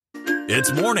It's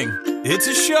morning. It's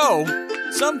a show.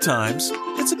 Sometimes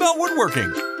it's about woodworking.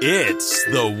 It's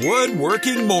the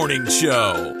Woodworking Morning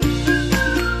Show.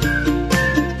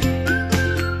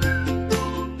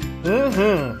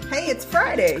 Hey, it's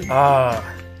Friday.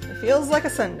 It feels like a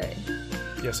Sunday.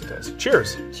 Yes, it does.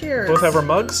 Cheers. Cheers. Both have our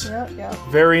mugs. Yep.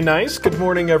 Very nice. Good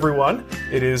morning, everyone.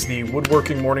 It is the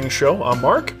Woodworking Morning Show. I'm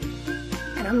Mark.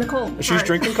 And I'm Nicole. And she's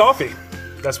drinking coffee.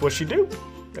 That's what she do.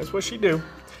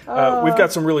 We've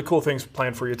got some really cool things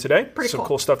planned for you today. Some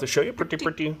cool stuff to show you. Pretty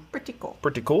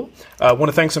cool. I want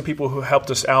to thank some people who helped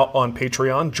us out on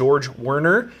Patreon. George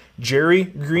Werner, Jerry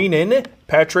Greenan,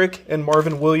 Patrick, and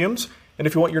Marvin Williams. And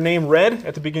if you want your name read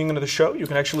at the beginning of the show, you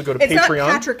can actually go to Patreon. It's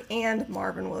not Patrick and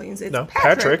Marvin Williams. It's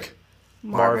Patrick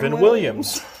Marvin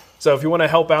Williams. So if you want to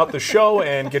help out the show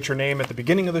and get your name at the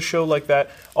beginning of the show like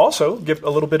that, also give a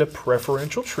little bit of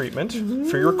preferential treatment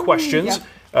for your questions.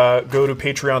 Go to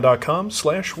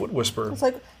patreon.com/woodwhisper. It's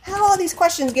like, how do all these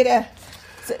questions get a...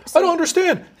 I don't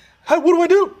understand. What do I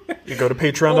do? You go to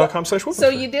patreon.com/woodwhisper. So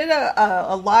you did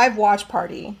a live watch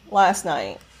party last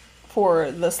night for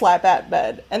the slap bat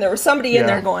bed, and there was somebody in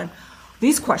there going,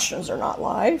 these questions are not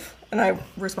live. And I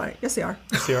responded, yes, they are.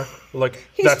 Yes, they are. Like,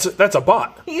 that's a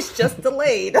bot. He's just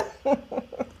delayed.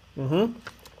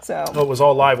 So. Oh, it was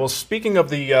all live. Well, speaking of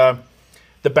the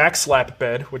back slap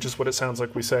bed, which is what it sounds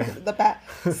like we say. The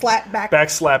slap back. Back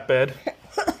slap bed.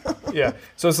 Yeah.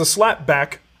 So it's the slap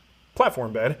back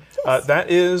platform bed. Yes.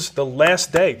 That is the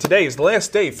last day. Today is the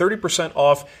last day. 30%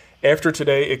 off. After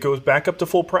today, it goes back up to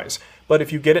full price. But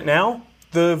if you get it now,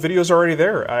 the video's already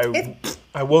there.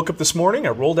 I woke up this morning. I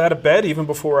rolled out of bed even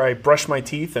before I brushed my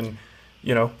teeth and,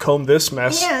 combed this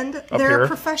mess. And they're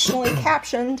professionally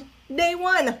captioned day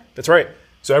one. That's right.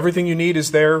 So everything you need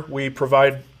is there. We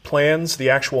provide plans, the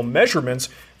actual measurements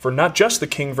for not just the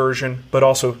king version, but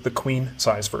also the queen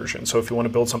size version. So if you want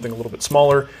to build something a little bit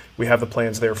smaller, we have the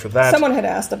plans there for that. Someone had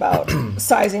asked about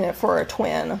sizing it for a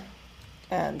twin.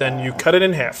 And then you cut it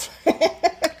in half.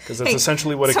 Because that's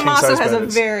essentially what a king size bed is. Tommaso has a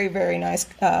very, very nice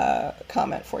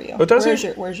comment for you. Oh, does he?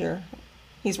 Where's your...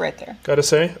 He's right there. Gotta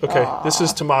say? Okay, This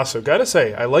is Tommaso. Gotta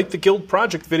say, I like the Guild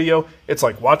Project video. It's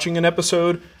like watching an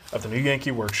episode of the New Yankee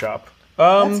Workshop.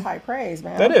 That's high praise,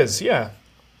 man. That is, yeah.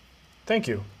 Thank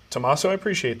you, Tommaso. I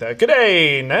appreciate that. Good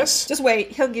day, Ness. Just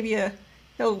wait.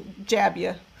 He'll jab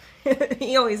you.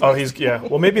 He always.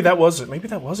 Well, maybe that was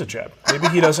a jab. Maybe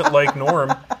he doesn't like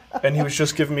Norm, and he was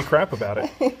just giving me crap about it.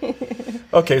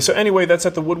 Okay, so anyway, that's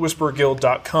at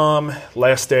thewoodwhispererguild.com.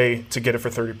 Last day to get it for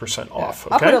 30% off.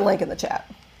 Okay? I'll put a link in the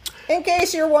chat in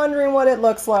case you're wondering what it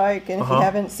looks like, and if you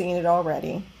haven't seen it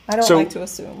already. I don't like to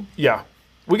assume. Yeah,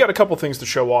 we got a couple things to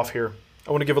show off here.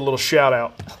 I want to give a little shout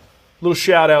out.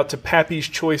 To Pappy's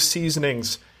Choice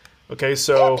Seasonings. Okay,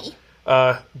 so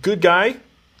good guy.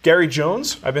 Gary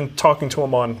Jones, I've been talking to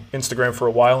him on Instagram for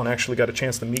a while and actually got a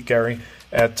chance to meet Gary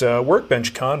at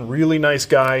Workbench Con. Really nice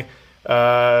guy.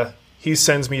 He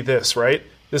sends me this, right?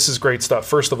 This is great stuff.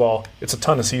 First of all, it's a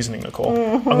ton of seasoning, Nicole.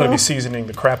 I'm going to be seasoning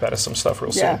the crap out of some stuff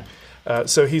real soon.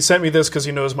 So he sent me this because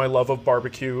he knows my love of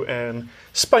barbecue and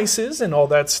spices and all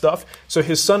that stuff. So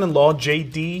his son-in-law,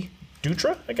 J.D.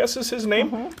 Dutra, I guess is his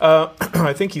name.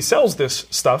 I think he sells this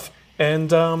stuff,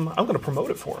 and I'm going to promote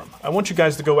it for him. I want you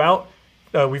guys to go out.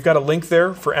 We've got a link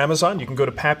there for Amazon. You can go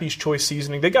to Pappy's Choice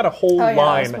Seasoning. They got a whole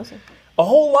line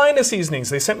of seasonings.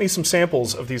 They sent me some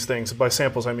samples of these things. By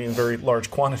samples, I mean very large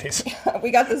quantities.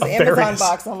 We got this Amazon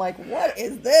box. I'm like, what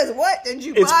is this? What did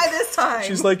you buy this time?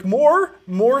 She's like, more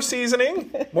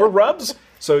seasoning, more rubs.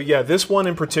 So yeah, this one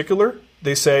in particular,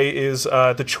 they say is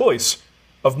the choice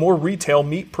of more retail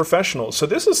meat professionals. So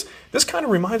this kind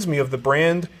of reminds me of the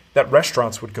brand that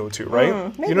restaurants would go to, right?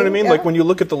 Maybe, you know what I mean? Yeah. Like when you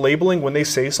look at the labeling, when they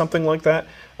say something like that,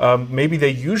 maybe they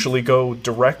usually go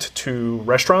direct to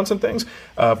restaurants and things,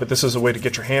 but this is a way to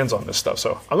get your hands on this stuff.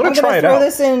 So I'm going to try it out. I'm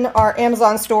going to throw this in our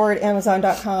Amazon store at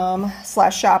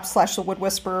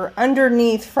amazon.com/shop/the-wood-whisperer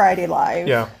underneath Friday Live.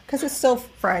 Yeah. Because it's still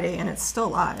Friday and it's still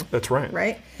live. That's right.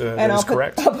 Right? That is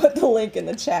correct. I'll put the link in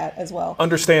the chat as well.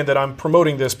 Understand that I'm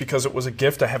promoting this because it was a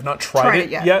gift. I have not tried it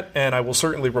yet, and I will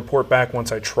certainly report back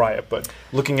once I try it. But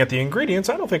looking at the ingredients,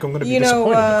 I don't think I'm going to be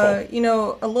disappointed,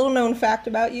 Nicole. A little known fact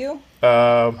about you?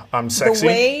 I'm sexy. The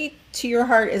way to your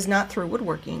heart is not through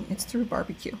woodworking; it's through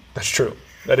barbecue. That's true.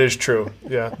 That is true.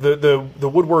 Yeah. The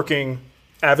woodworking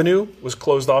avenue was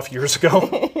closed off years ago.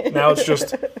 Now it's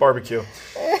just barbecue.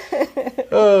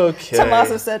 Okay.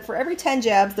 Tommaso said, for every 10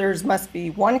 jabs, there must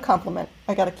be one compliment.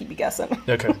 I got to keep you guessing.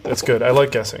 Okay, that's good. I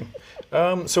like guessing.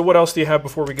 So what else do you have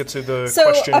before we get to the So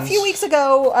questions? a few weeks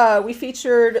ago, we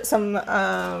featured some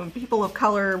people of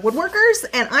color woodworkers,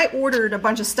 and I ordered a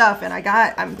bunch of stuff, and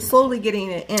I'm slowly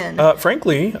getting it in.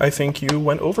 Frankly, I think you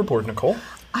went overboard, Nicole.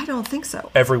 I don't think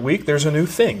so. Every week there's a new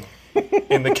thing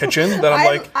in the kitchen that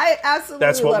I absolutely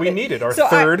that's what love we it. needed, our So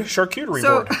third charcuterie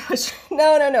board.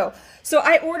 No. So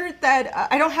I ordered that.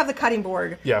 I don't have the cutting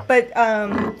board. Yeah. But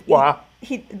Wow.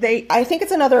 I think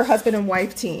it's another husband and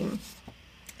wife team,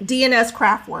 DNS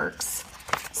Craftworks.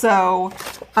 So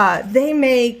they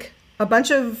make a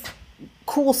bunch of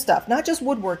cool stuff, not just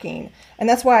woodworking, and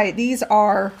that's why these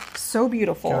are so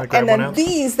beautiful. Can I grab And then one out?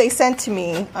 these they sent to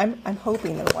me. I'm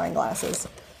hoping they're wine glasses.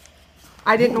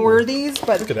 I didn't order these,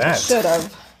 but Look at that. should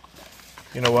have.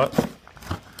 You know what?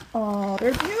 Oh,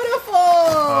 they're beautiful.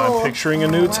 I'm picturing a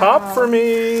new top for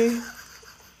me.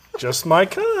 Just my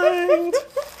kind.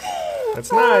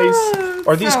 That's nice.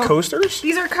 Are these So, coasters?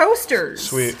 These are coasters.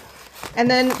 Sweet. And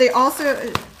then they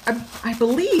also, I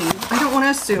believe, I don't want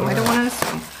to assume,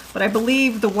 but I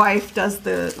believe the wife does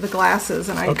the glasses,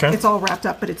 and Okay. it's all wrapped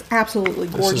up, but it's absolutely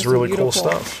gorgeous. This is really and cool beautiful.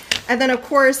 stuff. And then, of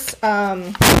course,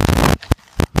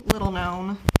 little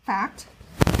known fact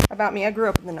about me, I grew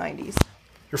up in the 90s.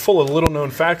 You're full of little known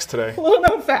facts today. Little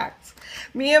known facts.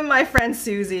 Me and my friend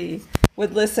Susie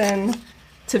would listen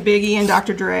to Biggie and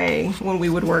Dr. Dre when we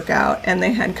would work out, and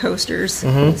they had coasters,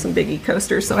 some Biggie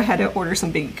coasters, so I had to order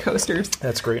some Biggie coasters.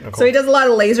 That's great, Nicole. So he does a lot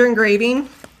of laser engraving,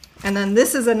 and then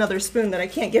this is another spoon that I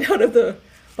can't get out of the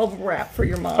bubble wrap for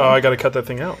your mom. Oh, I got to cut that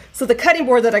thing out. So the cutting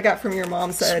board that I got from your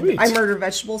mom said, Sweet. "I murder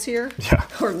vegetables here." Yeah.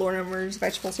 Or Lorna murders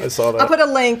vegetables here. I saw that. I'll put a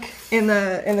link in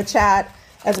the chat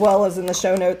as well as in the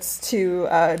show notes to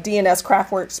DNS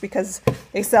Craftworks because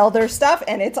they sell their stuff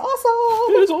and it's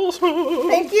awesome. It's awesome.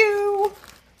 Thank you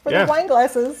for Yeah. the wine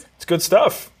glasses. It's good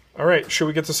stuff. All right, should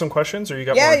we get to some questions, or you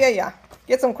got more? Yeah.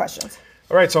 Get some questions.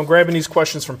 All right, so I'm grabbing these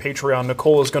questions from Patreon.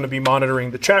 Nicole is going to be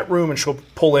monitoring the chat room, and she'll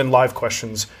pull in live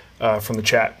questions from the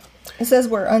chat. It says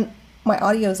my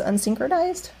audio is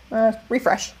unsynchronized.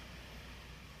 Refresh.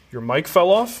 Your mic fell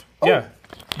off? Oh. Yeah,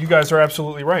 you guys are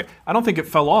absolutely right. I don't think it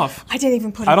fell off. I didn't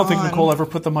even put it on. I don't think Nicole ever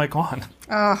put the mic on.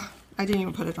 I didn't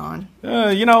even put it on.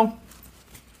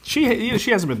 She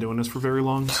hasn't been doing this for very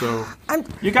long, so I'm-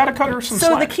 you got to cut her some So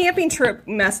slack. the camping trip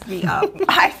messed me up.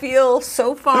 I feel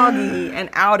so foggy and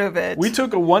out of it. We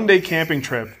took a one-day camping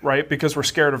trip, right, because we're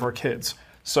scared of our kids.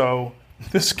 So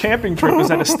this camping trip is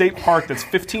at a state park that's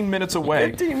 15 minutes away.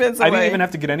 15 minutes I didn't away. even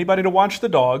have to get anybody to watch the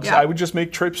dogs. Yeah. I would just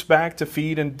make trips back to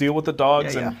feed and deal with the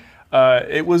dogs. Yeah,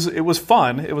 And it was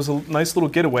fun. It was a nice little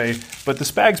getaway, but the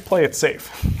Spags play it safe.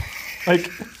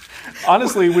 Like,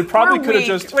 honestly, we probably We're could have weak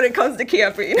just... when it comes to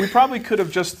camping. We probably could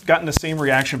have just gotten the same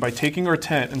reaction by taking our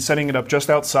tent and setting it up just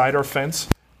outside our fence,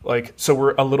 like so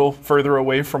we're a little further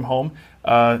away from home.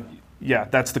 Yeah,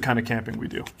 that's the kind of camping we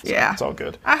do. So Yeah. it's all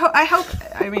good. I hope.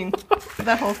 I mean,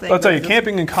 that whole thing. I'll tell you, was-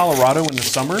 camping in Colorado in the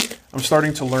summer, I'm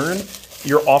starting to learn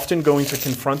you're often going to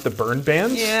confront the burn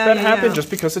bans that happen yeah. just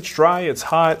because it's dry, it's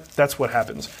hot. That's what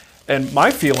happens. And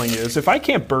my feeling is, if I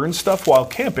can't burn stuff while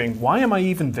camping, why am I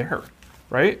even there?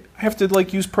 Right? I have to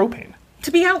use propane.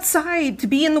 To be outside, to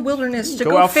be in the wilderness, to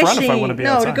Go go out fishing. front if I want to be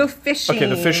no, outside. to go fishing. Okay,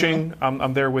 the fishing,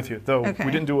 I'm there with you. Though Okay.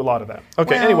 we didn't do a lot of that.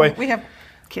 Okay, Well, anyway. we have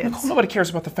kids. Nobody cares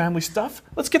about the family stuff.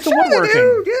 Let's get to Sure they woodworking.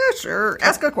 do. Yeah, sure.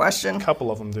 Ask a question. A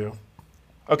couple of them do.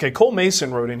 Okay, Cole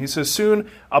Mason wrote in. He says, soon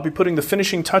I'll be putting the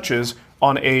finishing touches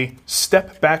on a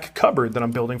step-back cupboard that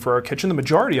I'm building for our kitchen. The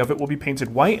majority of it will be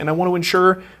painted white, and I want to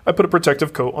ensure I put a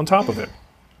protective coat on top of it.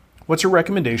 What's your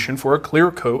recommendation for a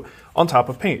clear coat on top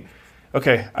of paint?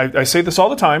 Okay, I say this all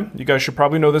the time. You guys should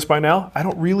probably know this by now. I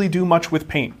don't really do much with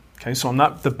paint. Okay, so I'm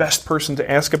not the best person to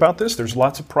ask about this. There's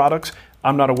lots of products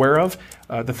I'm not aware of.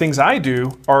 The things I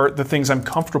do are the things I'm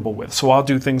comfortable with. So I'll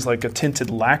do things like a tinted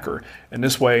lacquer. And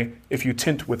this way, if you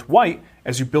tint with white,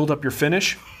 as you build up your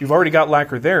finish, you've already got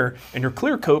lacquer there, and your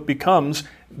clear coat becomes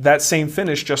that same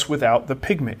finish just without the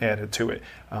pigment added to it.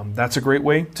 That's a great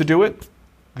way to do it.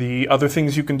 The other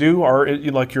things you can do are,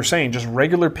 like you're saying, just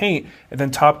regular paint and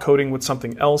then top coating with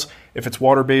something else. If it's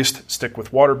water-based, stick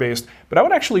with water-based. But I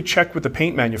would actually check with the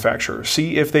paint manufacturer,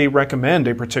 see if they recommend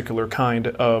a particular kind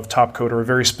of top coat or a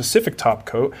very specific top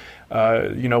coat.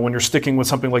 When you're sticking with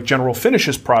something like General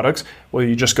Finishes products, well,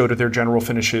 you just go to their General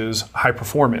Finishes High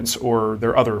Performance or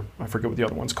their other, I forget what the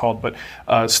other one's called,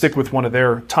 but stick with one of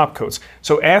their top coats.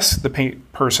 So ask the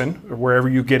paint person, or wherever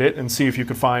you get it, and see if you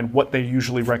can find what they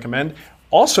usually recommend.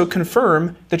 Also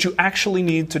confirm that you actually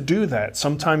need to do that.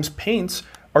 Sometimes paints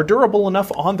are durable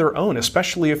enough on their own,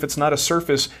 especially if it's not a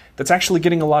surface that's actually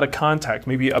getting a lot of contact,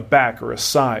 maybe a back or a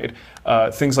side.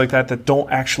 Things like that don't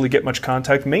actually get much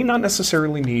contact may not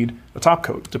necessarily need a top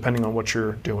coat, depending on what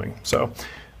you're doing. So,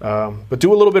 but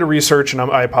do a little bit of research, and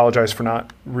I apologize for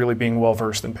not really being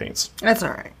well-versed in paints. That's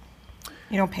all right.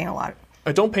 You don't paint a lot.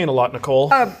 I don't paint a lot,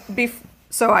 Nicole.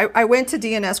 So I went to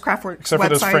DNS Craftworks Except website. for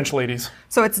those French ladies.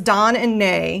 So it's Don and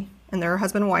Nay, and they're a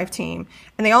husband and wife team.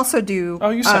 And they also do... Oh,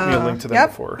 you sent me a link to them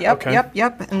before. Yep, okay.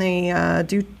 yep. And they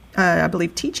do, I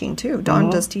believe, teaching, too. Don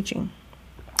does teaching.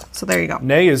 So there you go.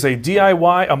 Nay is a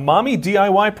mommy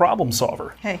DIY problem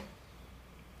solver. Hey,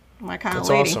 my kind That's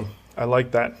of lady. awesome. I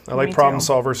like that. I like Me problem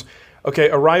too. solvers. Okay,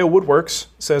 Araya Woodworks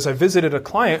says, I visited a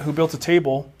client who built a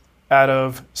table out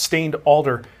of stained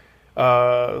alder.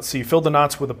 Let's see, filled the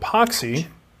knots with epoxy.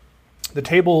 The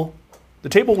table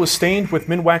was stained with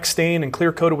Minwax stain and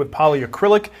clear coated with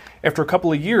polyacrylic. After a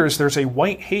couple of years, there's a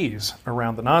white haze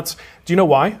around the knots. Do you know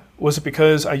why? Was it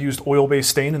because I used oil-based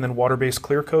stain and then water-based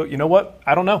clear coat? You know what?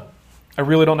 I don't know. I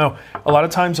really don't know. A lot of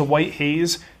times a white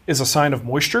haze is a sign of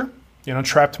moisture,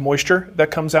 trapped moisture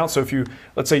that comes out. So if you,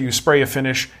 let's say you spray a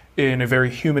finish in a very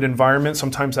humid environment,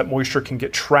 sometimes that moisture can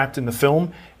get trapped in the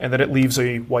film and then it leaves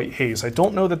a white haze. I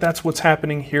don't know that that's what's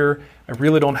happening here. I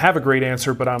really don't have a great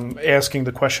answer, but I'm asking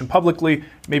the question publicly.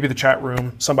 Maybe the chat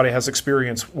room, somebody has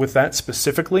experience with that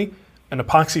specifically. An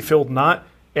epoxy-filled knot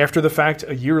after the fact,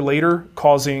 a year later,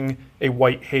 causing a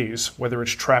white haze, whether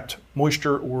it's trapped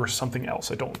moisture or something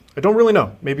else. I don't really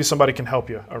know. Maybe somebody can help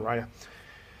you, Araya.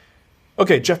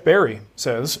 Okay, Jeff Barry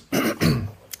says...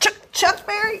 Chuck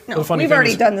Berry? No, funny we've thing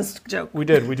already is- done this joke. We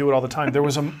did. We do it all the time. There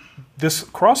was this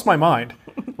crossed my mind,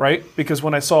 right? Because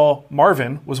when I saw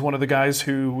Marvin was one of the guys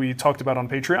who we talked about on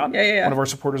Patreon, Yeah. one of our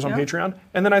supporters on Patreon,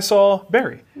 and then I saw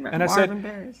Barry, and I said, Marvin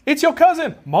Barry's. "It's your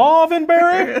cousin, Marvin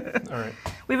Barry." All right.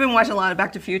 We've been watching a lot of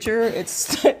Back to the Future.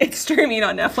 It's streaming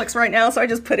on Netflix right now, so I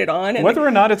just put it on. And Whether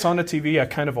or not it's on the TV, I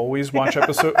kind of always watch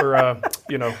episode or Watch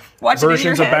it in versions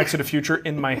your of head. Back to the Future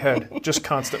in my head, just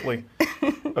constantly.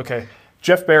 Okay,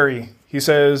 Jeff Barry. He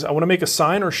says, I want to make a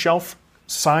sign/shelf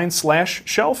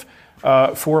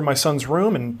for my son's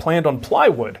room and planned on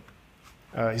plywood.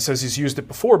 He says he's used it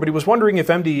before, but he was wondering if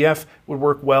MDF would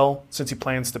work well since he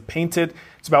plans to paint it.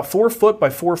 It's about 4 foot by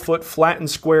 4 foot, flat and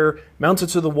square, mounted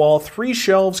to the wall, 3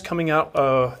 shelves coming out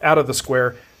of the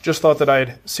square. Just thought that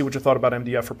I'd see what you thought about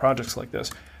MDF for projects like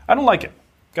this. I don't like it.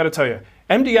 Got to tell you,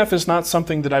 MDF is not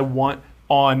something that I want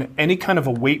on any kind of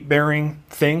a weight-bearing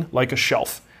thing like a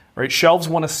shelf. Right? Shelves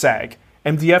want to sag.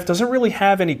 MDF doesn't really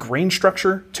have any grain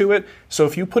structure to it, so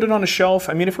if you put it on a shelf,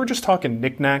 I mean, if we're just talking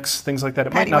knickknacks, things like that,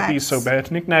 it might not be so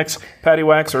bad. Knickknacks,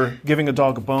 paddywhacks, or giving a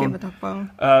dog a bone. Give a dog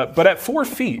bone. But at 4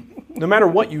 feet, no matter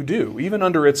what you do, even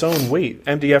under its own weight,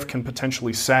 MDF can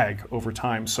potentially sag over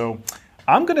time. So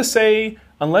I'm going to say,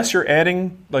 unless you're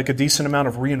adding like a decent amount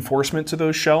of reinforcement to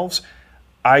those shelves,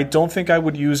 I don't think I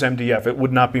would use MDF. It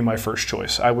would not be my first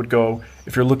choice. I would go,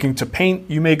 if you're looking to paint,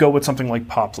 you may go with something like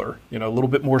poplar. A little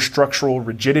bit more structural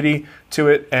rigidity to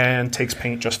it and takes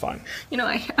paint just fine.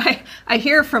 I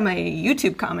hear from a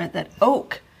YouTube comment that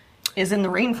oak is in the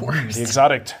rainforest. The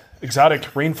exotic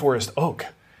rainforest oak.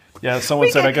 Yeah, someone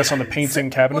said, I guess, on the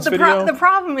painting cabinets video. The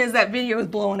problem is that video is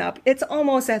blowing up. It's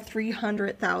almost at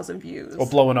 300,000 views. Well,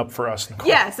 blowing up for us, Nicole.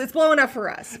 Yes, it's blowing up for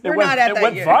us. We're It went, not at it that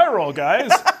went yet. viral,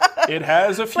 guys. It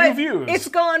has a few But views. It's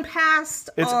gone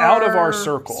past It's out of our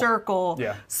circle.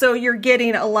 Yeah. So you're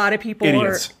getting a lot of people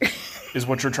Idiots is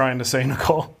what you're trying to say,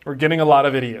 Nicole. We're getting a lot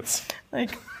of idiots.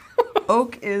 like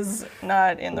oak is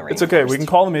not in the rainforest. It's okay. We can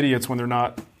call them idiots when they're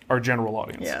not our general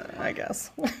audience. Yeah, I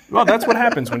guess. Well, that's what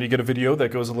happens when you get a video that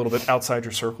goes a little bit outside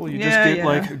your circle. You just Yeah, get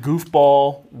like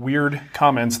goofball, weird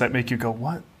comments that make you go,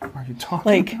 "What are you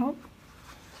talking about?"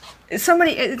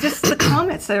 Just the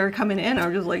comments that are coming in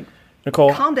are just like,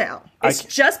 Nicole, calm down. It's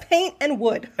just paint and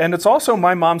wood. and it's also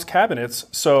my mom's cabinets,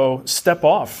 so step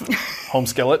off, home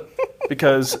skillet,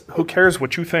 because who cares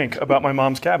what you think about my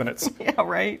mom's cabinets? Yeah,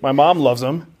 right. My mom loves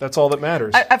them. That's all that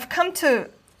matters. I've come to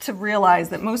realize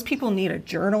that most people need a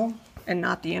journal and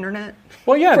not the internet.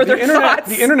 Well, yeah, for the their internet. thoughts.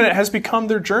 The internet has become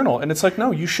their journal, and it's like,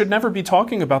 no, you should never be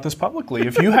talking about this publicly.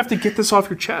 If you have to get this off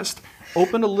your chest,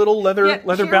 open a little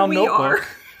leather-bound here we notebook. are.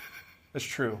 That's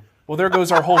true. Well, there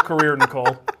goes our whole career,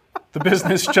 Nicole. The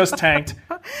business just tanked.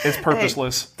 It's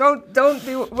purposeless. Don't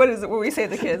do what is it? What we say to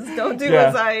the kids? Don't do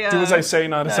Yeah, do as I say,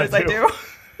 not as I do.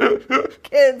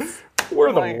 Kids,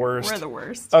 We're the worst. We're the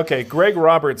worst. Okay, Greg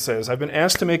Roberts says, I've been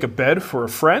asked to make a bed for a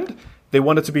friend. They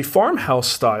want it to be farmhouse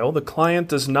style. The client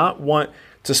does not want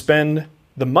to spend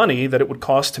the money that it would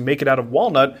cost to make it out of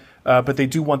walnut. but they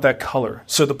do want that color.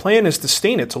 So the plan is to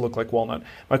stain it to look like walnut.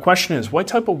 My question is, what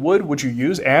type of wood would you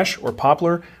use, ash or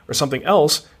poplar or something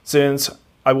else, since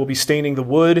I will be staining the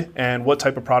wood, and what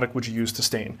type of product would you use to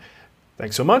stain?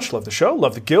 Thanks so much. Love the show.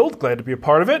 Love the guild. Glad to be a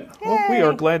part of it. Yay. Well, we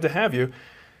are glad to have you.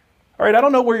 All right, I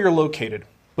don't know where you're located,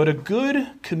 but a good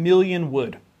chameleon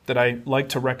wood that I like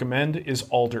to recommend is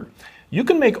alder. You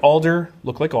can make alder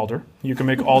look like alder. You can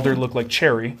make alder look like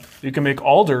cherry. You can make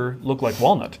alder look like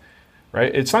walnut,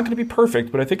 right? It's not going to be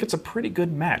perfect, but I think it's a pretty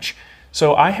good match.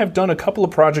 So I have done a couple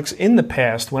of projects in the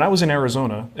past when I was in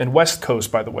Arizona, and West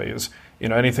Coast, by the way, is,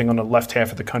 anything on the left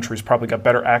half of the country has probably got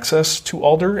better access to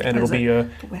alder, and it'll be a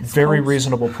very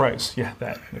reasonable price. Yeah,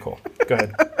 that, Nicole. Go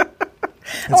ahead.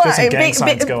 Let's get some gang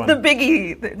signs going. The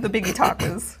biggie talk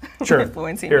is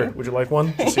influencing Here, me. Would you like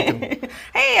one? Just so you can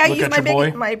hey, I look use at your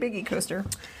boy. my biggie coaster.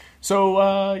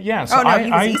 So, yeah. So oh, no,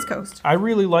 he was East Coast. I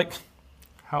really like...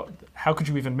 How could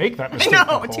you even make that mistake,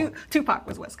 No, Nicole? Tupac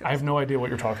was West Coast. I have no idea what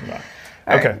you're talking about.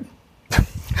 All okay. Right.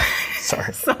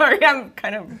 Sorry. Sorry, I'm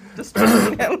kind of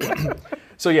distracting him.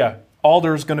 So yeah,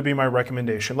 alder is going to be my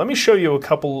recommendation. Let me show you a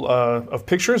couple of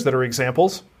pictures that are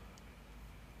examples.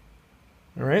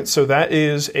 All right, so that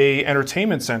is a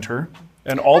entertainment center.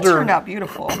 And alder That turned out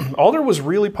beautiful. Alder was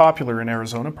really popular in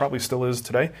Arizona, probably still is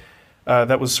today.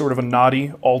 That was sort of a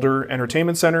naughty alder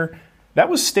entertainment center. That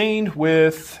was stained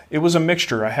with, it was a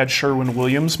mixture. I had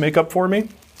Sherwin-Williams make up for me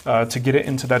to get it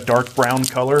into that dark brown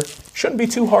color. Shouldn't be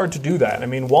too hard to do that. I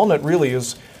mean, walnut really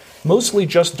is mostly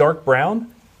just dark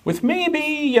brown, with maybe,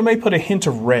 you may put a hint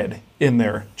of red in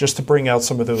there just to bring out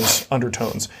some of those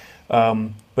undertones.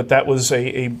 But that was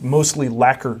a mostly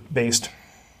lacquer-based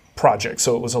project.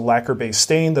 So it was a lacquer-based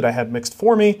stain that I had mixed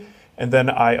for me, and then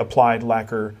I applied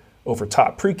lacquer over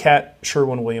top. Pre-cat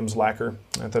Sherwin-Williams lacquer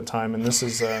at that time, and this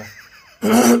is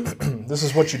this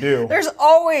is what you do. There's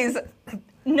always,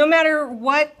 no matter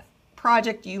what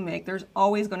project you make, there's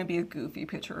always going to be a goofy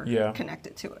picture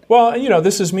connected to it. Well,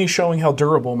 this is me showing how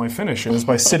durable my finish is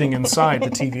by sitting inside the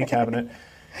TV cabinet.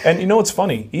 And you know what's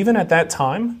funny? Even at that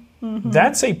time,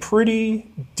 that's a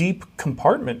pretty deep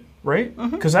compartment, right?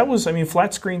 Because that was,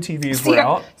 flat screen TVs were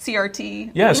out.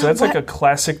 CRT. Yeah, so that's like a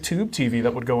classic tube TV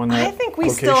that would go in that I think we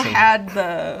location. still had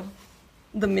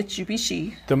the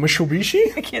Mitsubishi. The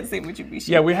Mitsubishi? I can't say Mitsubishi.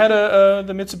 Yeah, we had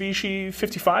the Mitsubishi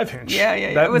 55-inch.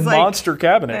 Yeah. That it was monster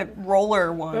cabinet. That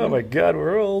roller one. Oh my God,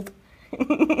 we're old.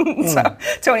 So,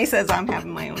 Tony says I'm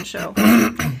having my own show.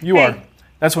 You are.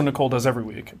 That's what Nicole does every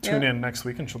week. Tune in next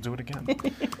week and she'll do it again.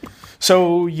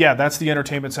 So, yeah, that's the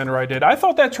entertainment center I did. I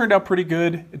thought that turned out pretty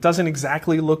good. It doesn't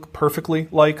exactly look perfectly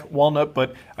like walnut,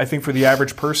 but I think for the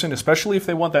average person, especially if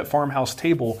they want that farmhouse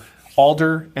table,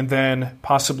 alder and then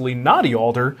possibly knotty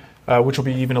alder, which will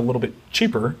be even a little bit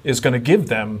cheaper, is going to give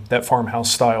them that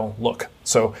farmhouse style look.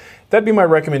 So that'd be my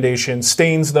recommendation.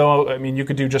 Stains, though, you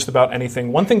could do just about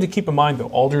anything. One thing to keep in mind, though,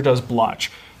 alder does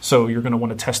blotch. So you're going to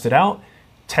want to test it out.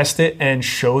 Test it and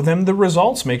show them the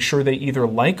results. Make sure they either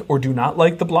like or do not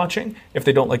like the blotching. If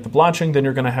they don't like the blotching, then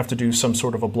you're going to have to do some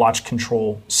sort of a blotch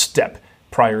control step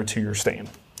prior to your stain.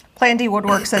 Plan D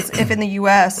Woodwork says if in the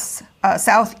U.S.,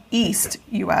 southeast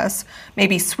U.S.,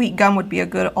 maybe sweet gum would be a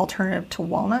good alternative to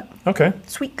walnut. Okay.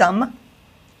 Sweet gum.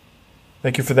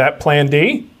 Thank you for that, Plan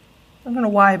D. I don't know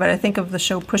why, but I think of the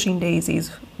show Pushing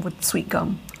Daisies with sweet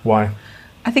gum. Why?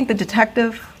 I think the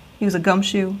detective, he was a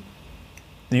gumshoe.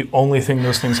 The only thing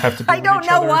those things have to do with each other I don't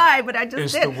know why, but I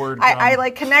just did. The word gum. I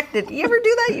connected. You ever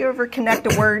do that? You ever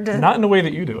connect a word to... Not in the way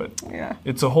that you do it. Yeah.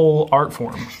 It's a whole art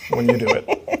form when you do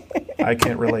it. I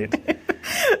can't relate.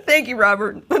 Thank you,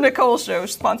 Robert. The Nicole Show,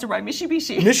 sponsored by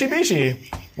Mitsubishi. Mitsubishi,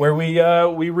 where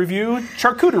we review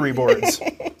charcuterie boards.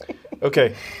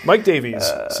 Okay, Mike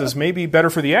Davies says, maybe better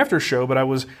for the after show, but I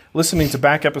was listening to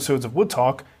back episodes of Wood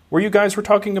Talk where you guys were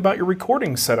talking about your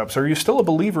recording setups. Are you still a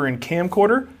believer in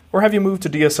camcorder, or have you moved to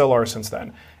DSLR since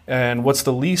then? And what's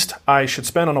the least I should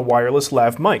spend on a wireless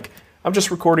lav mic? I'm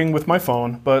just recording with my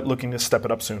phone, but looking to step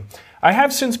it up soon. I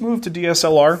have since moved to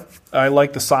DSLR. I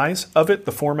like the size of it.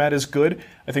 The format is good.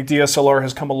 I think DSLR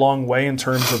has come a long way in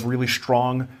terms of really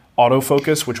strong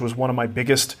autofocus, which was one of my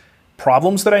biggest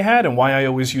problems that I had and why I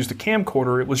always used a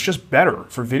camcorder. It was just better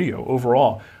for video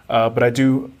overall. But I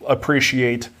do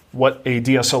appreciate what a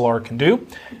DSLR can do.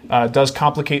 It does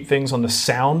complicate things on the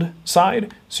sound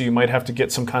side, so you might have to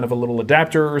get some kind of a little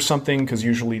adapter or something, because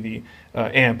usually the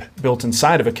amp built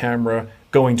inside of a camera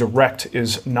going direct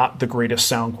is not the greatest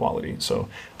sound quality. So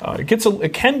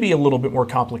it can be a little bit more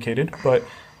complicated, but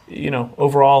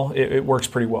overall it works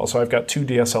pretty well. So I've got 2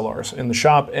 DSLRs in the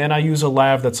shop, and I use a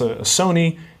lav that's a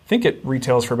Sony. I think it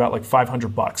retails for about like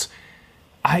 $500.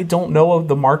 I don't know of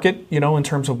the market, in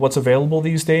terms of what's available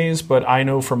these days, but I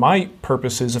know for my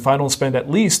purposes, if I don't spend at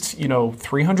least,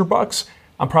 $300,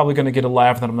 I'm probably going to get a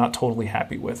lav that I'm not totally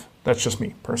happy with. That's just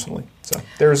me personally. So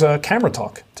there's a camera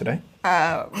talk today.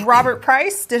 Robert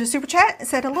Price did a super chat and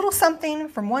said a little something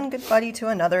from one good buddy to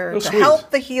another to help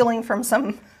the healing from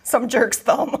some jerk's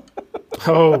thumb.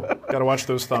 Oh, gotta watch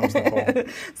those thumbs, Nicole.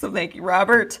 So thank you,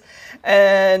 Robert.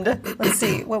 And let's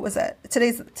see, what was that?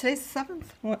 Today's the 7th?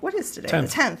 What is today?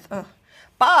 10th. The 10th. Oh.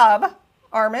 Bob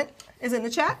Arment is in the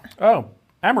chat. Oh,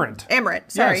 Amarant.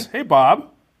 Sorry. Yes. Hey,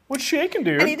 Bob. What's shaking,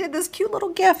 dude? And he did this cute little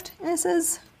gift. And it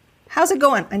says, how's it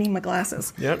going? I need my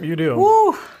glasses. Yep, you do.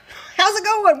 Woo! How's it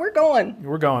going? We're going.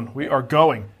 We're going. We are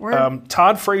going.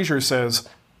 Todd Frazier says,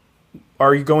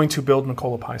 are you going to build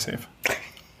Nicole a pie safe?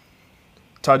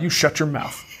 Todd, you shut your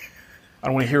mouth. I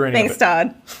don't want to hear any Thanks, of it.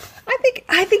 Todd.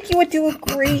 I think you would do a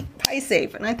great pie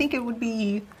safe, and I think it would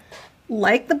be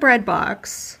like the bread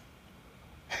box.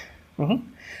 Mm-hmm.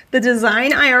 The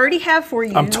design I already have for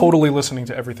you. I'm totally listening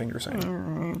to everything you're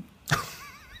saying.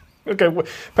 Okay,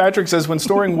 Patrick says, when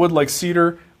storing wood like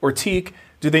cedar or teak,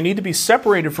 do they need to be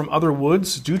separated from other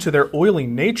woods due to their oily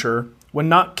nature when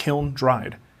not kiln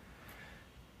dried?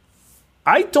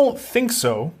 I don't think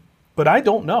so, but I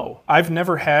don't know. I've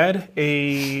never had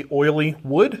a oily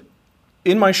wood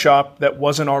in my shop that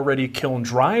wasn't already kiln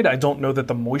dried. I don't know that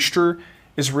the moisture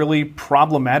is really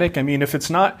problematic. I mean, if it's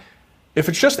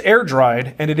just air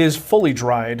dried and it is fully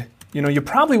dried, you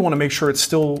probably want to make sure it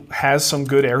still has some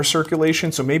good air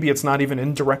circulation, so maybe it's not even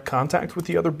in direct contact with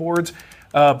the other boards.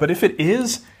 But if it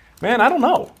is, man, I don't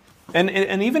know.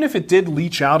 And even if it did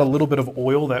leach out a little bit of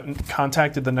oil that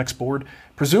contacted the next board,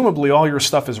 presumably all your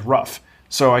stuff is rough.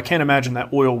 So I can't imagine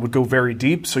that oil would go very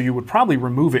deep, so you would probably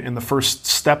remove it in the first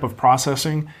step of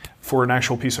processing for an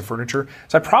actual piece of furniture.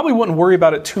 So I probably wouldn't worry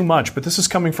about it too much, but this is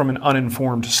coming from an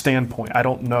uninformed standpoint. I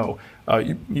don't know.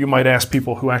 You might ask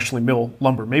people who actually mill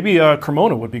lumber. Maybe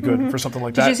Cremona would be good for something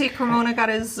like that. Did you see Cremona got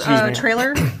his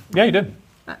trailer? Yeah, he did.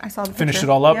 I saw the picture. Finished it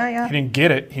all up. Yeah. He didn't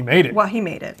get it. He made it. Well, he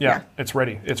made it. Yeah, it's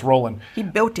ready. It's rolling. He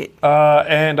built it.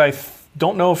 And I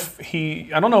don't know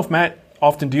if Matt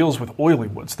often deals with oily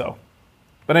woods though.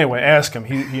 But anyway, ask him.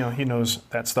 He knows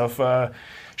that stuff.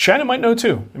 Shannon might know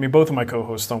too. I mean, both of my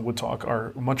co-hosts on Wood Talk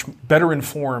are much better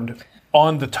informed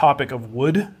on the topic of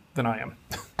wood than I am.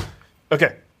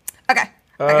 Okay. I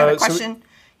got a question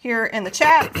here in the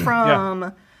chat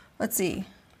from, let's see,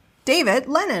 David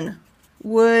Lennon.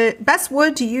 Best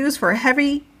wood to use for a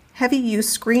heavy use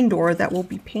screen door that will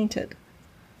be painted.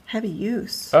 Heavy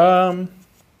use. Alder?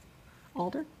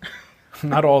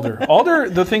 Not alder. Alder,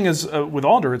 the thing is, with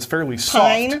alder, it's fairly soft.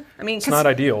 Pine? I mean, it's not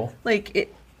ideal.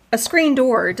 Like, a screen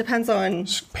door, it depends on...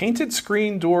 Painted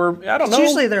screen door, I don't know.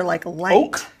 Usually they're like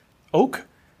light. Oak?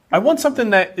 I want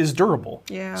something that is durable.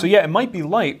 Yeah. So yeah, it might be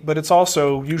light, but it's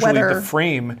also usually the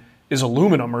frame is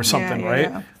aluminum or something, right?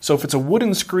 Yeah. So if it's a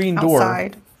wooden screen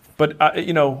outside. Door...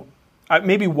 But,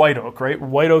 maybe white oak, right?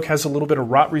 White oak has a little bit of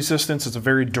rot resistance. It's a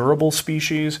very durable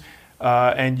species.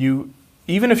 And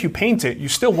even if you paint it, you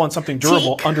still want something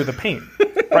durable teak. Under the paint.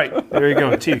 Right. There you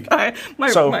go, teak.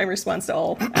 My response to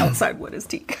all outside wood is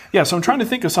teak. Yeah, so I'm trying to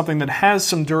think of something that has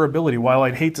some durability. While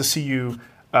I'd hate to see you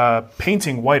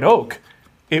painting white oak,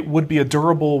 it would be a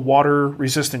durable,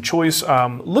 water-resistant choice.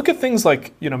 Look at things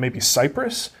like, maybe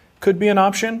cypress could be an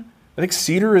option. I think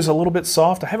cedar is a little bit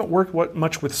soft. I haven't worked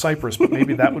much with cypress, but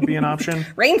maybe that would be an option.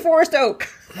 Rainforest oak.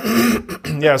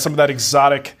 Yeah, some of that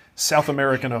exotic South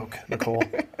American oak, Nicole.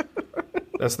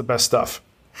 That's the best stuff.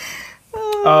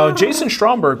 Jason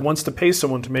Stromberg wants to pay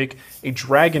someone to make a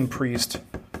dragon priest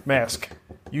mask.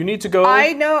 You need to go...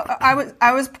 I know.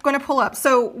 I was going to pull up.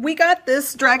 So we got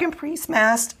this dragon priest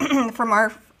mask from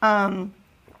our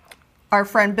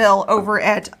friend Bill over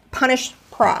at Punished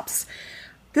Props.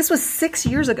 This was 6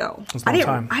 years ago. That's a long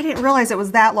time. I didn't realize it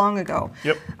was that long ago.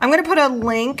 Yep. I'm going to put a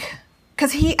link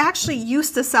because he actually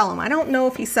used to sell them. I don't know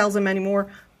if he sells them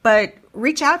anymore, but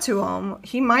reach out to him.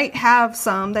 He might have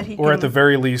some that he can... Or at the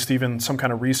very least, even some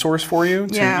kind of resource for you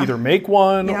to either make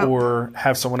one or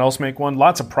have someone else make one.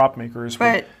 Lots of prop makers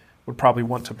would probably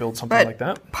want to build something like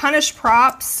that. Punished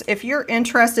Props, if you're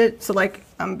interested, so like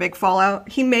I'm a big Fallout,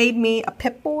 he made me a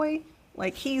Pip-Boy.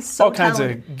 Like he's so all kinds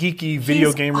talented. Of geeky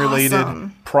video game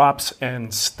related props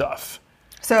and stuff.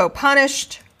 So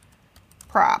Punished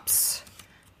Props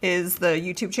is the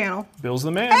YouTube channel. Bill's the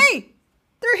man. Hey,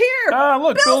 they're here. Ah,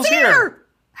 look, Bill's here.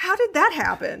 How did that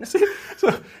happen?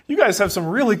 So you guys have some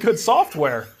really good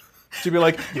software to be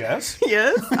like, yes,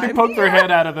 yes. They poke their head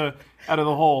out of the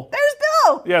hole. There's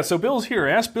Bill. Yeah, so Bill's here.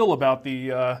 Ask Bill about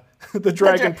the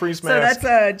Dragon Priest mask. So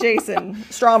that's Jason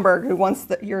Stromberg who wants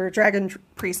your Dragon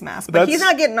Priest mask, but he's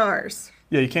not getting ours.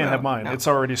 Yeah, you can't have mine. No. It's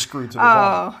already screwed to the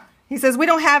wall. He says, we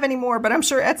don't have any more, but I'm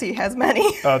sure Etsy has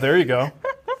many. Oh, there you go.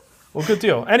 Well, good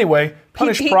deal. Anyway,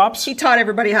 Punish Props. He taught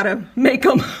everybody how to make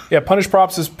them. Yeah, Punish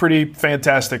Props is pretty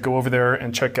fantastic. Go over there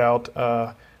and check out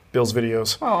Bill's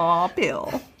videos. Aw,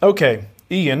 Bill. Okay,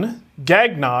 Ian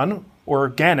Gagnon, or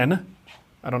Gannon.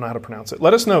 I don't know how to pronounce it.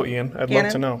 Let us know, Ian. I'd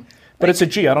love to know. But it's a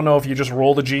G. I don't know if you just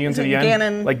roll the G into the end.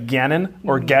 Gannon? Like Gannon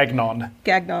or Gagnon.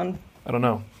 Gagnon. I don't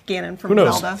know. Gannon from Who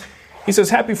knows? Zelda. He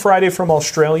says, Happy Friday from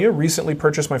Australia. Recently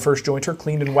purchased my first jointer,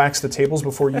 cleaned and waxed the tables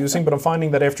before using, but I'm finding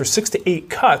that after 6 to 8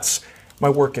 cuts, my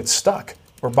work gets stuck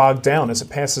or bogged down as it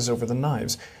passes over the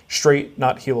knives. Straight,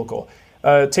 not helical.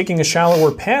 Taking a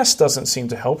shallower pass doesn't seem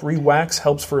to help. Re-wax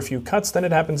helps for a few cuts, then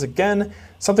it happens again.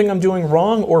 Something I'm doing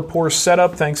wrong or poor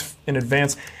setup? Thanks in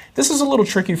advance. This is a little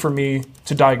tricky for me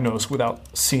to diagnose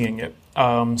without seeing it.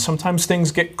 Sometimes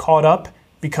things get caught up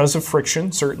because of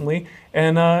friction, certainly.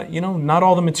 And, not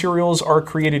all the materials are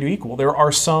created equal. There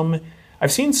are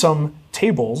I've seen some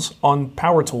tables on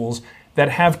power tools that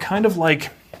have kind of like,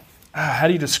 how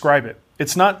do you describe it?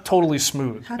 It's not totally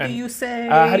smooth. How do you say?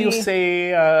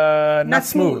 Not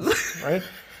smooth, right?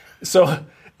 So,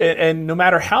 and no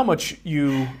matter how much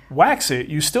you wax it,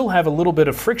 you still have a little bit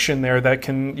of friction there that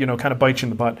can, kind of bite you in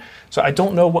the butt. So I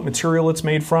don't know what material it's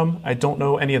made from. I don't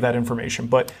know any of that information,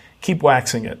 but keep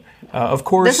waxing it. Of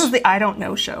course. This is the I don't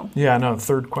know show. Yeah, no,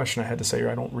 third question I had to say,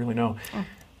 I don't really know.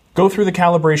 Go through the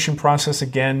calibration process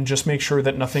again. Just make sure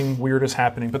that nothing weird is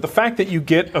happening. But the fact that you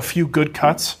get a few good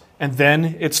cuts and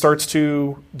then it starts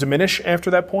to diminish after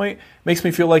that point makes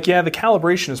me feel like, yeah, the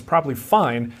calibration is probably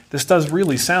fine. This does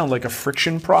really sound like a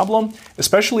friction problem,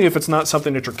 especially if it's not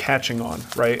something that you're catching on,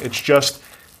 right? It's just,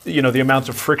 the amount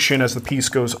of friction as the piece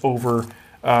goes over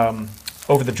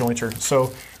the jointer.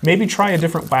 So maybe try a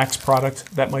different wax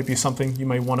product. That might be something you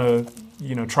might want to,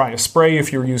 try a spray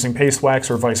if you're using paste wax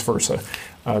or vice versa,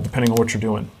 depending on what you're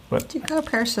doing. But do you got a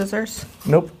pair of scissors?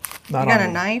 Nope, not you on got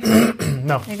a knife?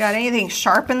 No. You got anything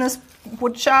sharp in this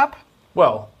wood shop?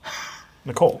 Well,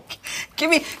 Nicole.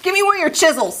 Give me one of your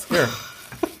chisels. Here.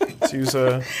 Let's use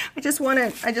a... I just want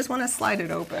to slide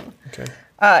it open. Okay.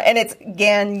 And it's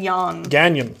Gagnon.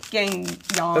 Gagnon. Gagnon.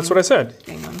 That's what I said.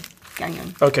 Gagnon.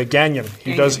 Okay, Gagnon.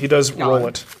 He does roll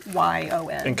it.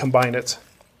 Y-O-N. And combine it.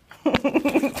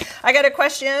 I got a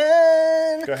question.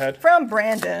 Go ahead. From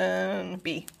Brandon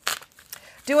B.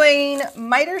 Doing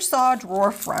miter saw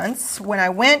drawer fronts. When I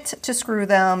went to screw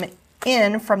them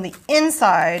in from the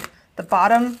inside, the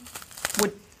bottom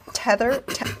would teeter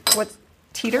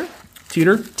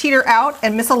out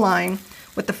and misalign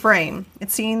with the frame.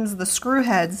 It seems the screw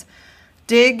heads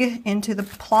dig into the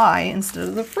ply instead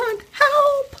of the front.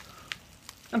 Help!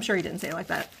 I'm sure he didn't say it like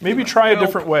that. Maybe try a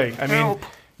different way. I mean,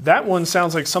 that one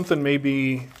sounds like something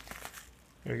maybe...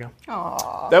 There you go.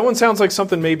 Aww. That one sounds like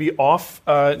something maybe off,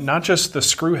 not just the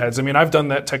screw heads. I mean, I've done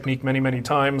that technique many, many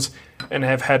times and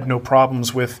have had no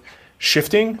problems with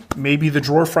shifting. Maybe the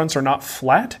drawer fronts are not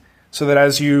flat, so that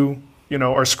as you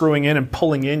are screwing in and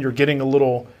pulling in, you're getting a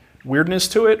little weirdness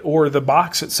to it. Or the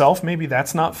box itself, maybe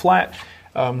that's not flat.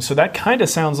 So that kind of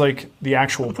sounds like the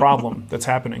actual problem that's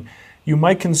happening. You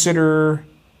might consider,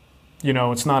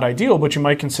 it's not ideal, but you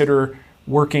might consider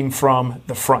working from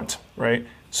the front, right?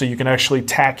 So you can actually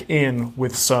tack in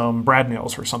with some brad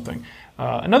nails or something.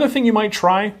 Another thing you might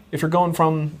try, if you're going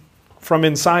from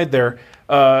inside there,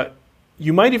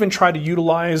 you might even try to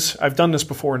utilize, I've done this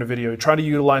before in a video, try to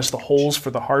utilize the holes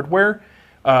for the hardware.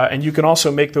 And you can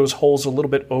also make those holes a little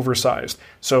bit oversized.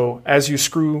 So as you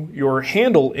screw your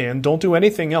handle in, don't do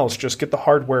anything else, just get the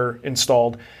hardware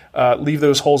installed, leave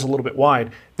those holes a little bit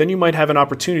wide. Then you might have an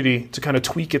opportunity to kind of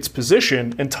tweak its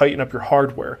position and tighten up your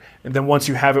hardware. And then once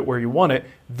you have it where you want it,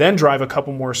 then drive a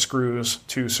couple more screws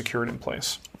to secure it in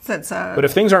place. But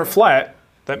if things aren't flat,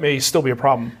 that may still be a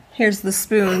problem. Here's the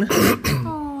spoon.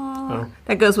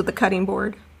 That goes with the cutting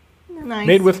board. Nice.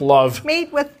 Made with love.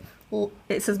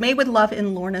 It says made with love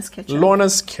in Lorna's kitchen.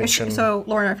 Lorna's kitchen. So,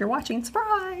 Lorna, if you're watching,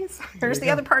 surprise. There's the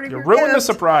other part of your ruined gift. the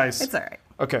surprise. It's all right.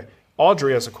 Okay.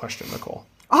 Audrey has a question, Nicole.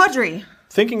 Audrey.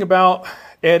 Thinking about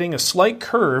adding a slight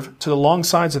curve to the long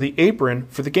sides of the apron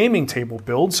for the gaming table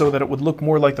build so that it would look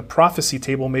more like the prophecy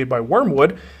table made by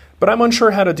Wormwood, but I'm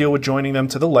unsure how to deal with joining them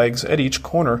to the legs at each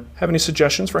corner. Have any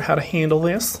suggestions for how to handle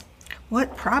this?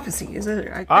 What prophecy is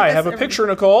it? I have a picture,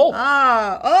 Nicole.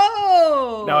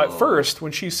 Now, at first,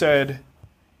 when she said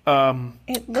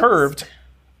curved,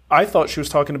 I thought she was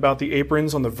talking about the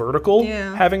aprons on the vertical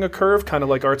having a curve, kind of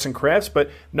like arts and crafts,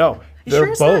 but no,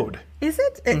 they're bowed. Is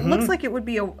it? It looks like it would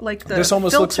be like the this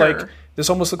almost filter.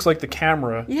 Looks like the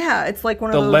camera. Yeah, it's like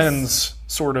one of those. The lens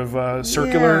sort of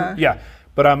circular. Yeah.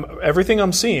 But everything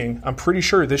I'm seeing, I'm pretty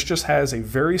sure this just has a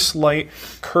very slight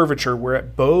curvature where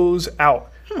it bows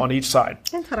out on each side.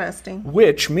 Interesting.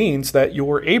 Which means that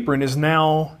your apron is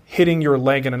now hitting your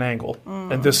leg at an angle.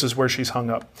 And this is where she's hung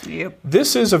up. Yep.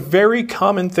 This is a very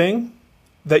common thing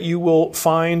that you will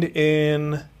find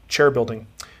in chair building.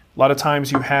 A lot of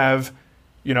times you have,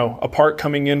 a part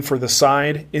coming in for the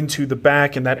side into the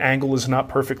back, and that angle is not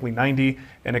perfectly 90,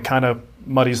 and it kind of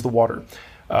muddies the water.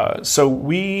 So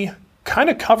we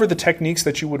kind of cover the techniques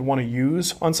that you would want to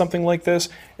use on something like this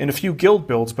in a few guild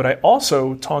builds, but I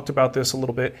also talked about this a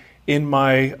little bit in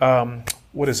my,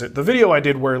 the video I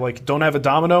did where don't have a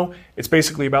domino. It's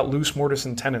basically about loose mortise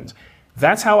and tenons.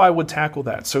 That's how I would tackle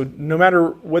that. So no matter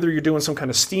whether you're doing some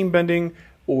kind of steam bending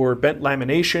or bent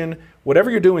lamination, whatever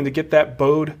you're doing to get that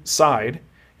bowed side,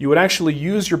 you would actually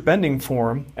use your bending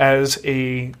form as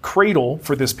a cradle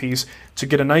for this piece to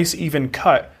get a nice even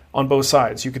cut on both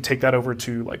sides. You could take that over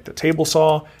to the table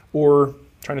saw, or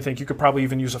trying to think, you could probably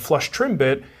even use a flush trim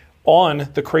bit on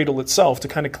the cradle itself to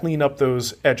kind of clean up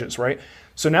those edges, right?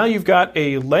 So now you've got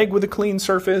a leg with a clean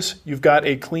surface, you've got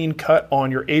a clean cut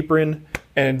on your apron,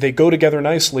 and they go together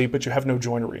nicely, but you have no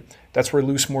joinery. That's where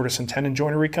loose mortise and tenon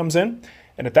joinery comes in.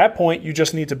 And at that point, you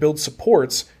just need to build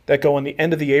supports that go on the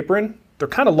end of the apron. They're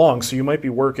kind of long, so you might be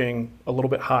working a little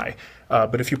bit high.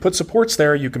 But if you put supports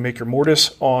there, you can make your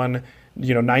mortise on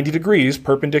 90 degrees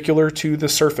perpendicular to the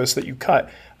surface that you cut.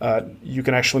 You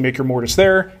can actually make your mortise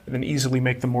there and then easily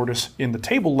make the mortise in the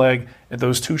table leg, and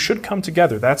those two should come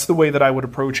together. That's the way that I would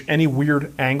approach any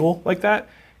weird angle like that,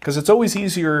 because it's always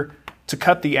easier to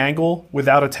cut the angle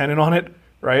without a tenon on it,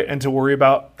 right? And to worry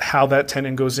about how that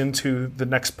tenon goes into the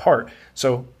next part.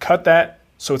 So cut that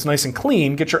so it's nice and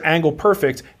clean, get your angle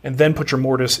perfect, and then put your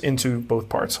mortise into both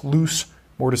parts. Loose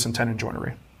mortise and tenon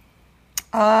joinery.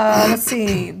 Let's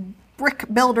see. Brick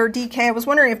Builder DK. I was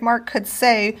wondering if Mark could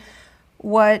say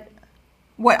what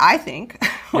I think,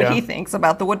 he thinks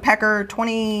about the Woodpecker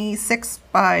 26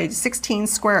 by 16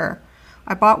 square.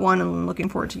 I bought one and I'm looking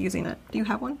forward to using it. Do you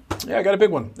have one? Yeah, I got a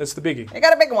big one. That's the biggie. I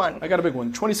got a big one. I got a big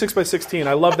one. 26 by 16.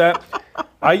 I love that.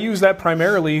 I use that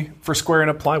primarily for squaring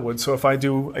up plywood. So if I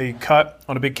do a cut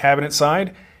on a big cabinet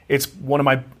side, it's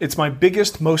my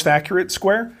biggest, most accurate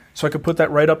square. So I could put that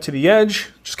right up to the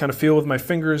edge, just kind of feel with my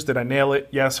fingers, did I nail it,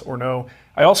 yes or no.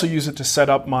 I also use it to set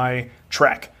up my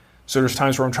track. So there's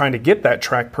times where I'm trying to get that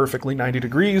track perfectly 90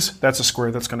 degrees. That's a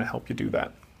square that's going to help you do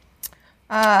that.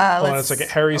 Hold on a second.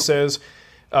 Harry says,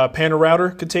 Panda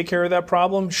Router could take care of that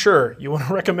problem. Sure. You want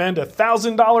to recommend a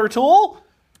 $1,000 tool?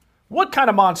 What kind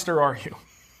of monster are you?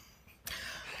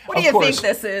 What do you think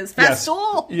this is? Fast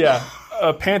tool? Yeah.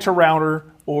 A Panda Router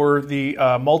or the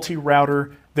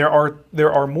multi-router. There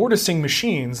are mortising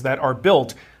machines that are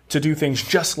built to do things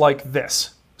just like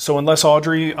this. So unless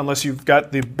you've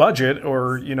got the budget,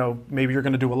 or maybe you're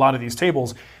going to do a lot of these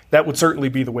tables, that would certainly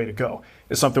be the way to go.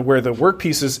 It's something where the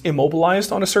workpiece is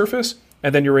immobilized on a surface,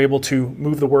 and then you're able to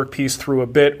move the workpiece through a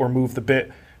bit or move the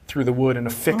bit through the wood in a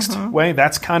fixed way.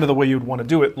 That's kind of the way you'd want to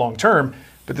do it long term.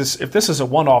 But if this is a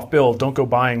one-off build, don't go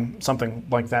buying something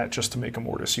like that just to make a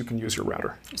mortise. You can use your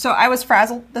router. So I was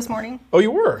frazzled this morning. Oh,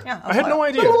 you were? Yeah. I had no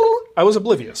idea. I was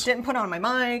oblivious. Didn't put on my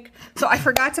mic. So I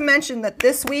forgot to mention that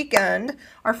this weekend,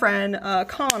 our friend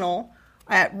Connell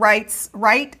at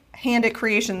Right-Handed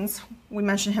Creations, we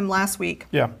mentioned him last week,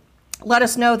 let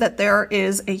us know that there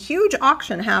is a huge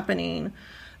auction happening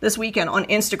this weekend on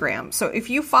Instagram. So if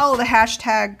you follow the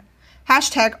hashtag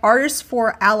Artists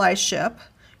for Allyship,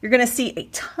 you're going to see a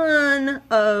ton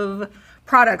of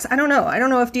products. I don't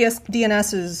know if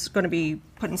DNS is going to be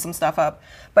putting some stuff up,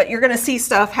 but you're going to see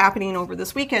stuff happening over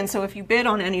this weekend. So if you bid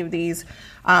on any of these,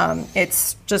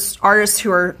 it's just artists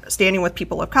who are standing with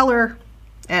people of color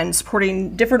and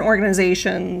supporting different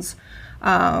organizations.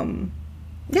 To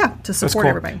support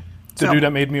everybody. The dude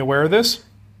that made me aware of this?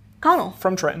 Connell.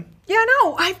 From Trenton. Yeah,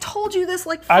 no, I've told you this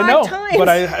like 5 times.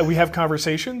 But we have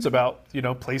conversations about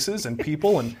places and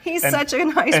people and he's such a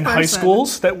nice person. And high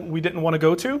schools that we didn't want to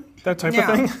go to, that type of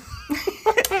thing.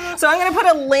 So I'm going to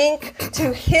put a link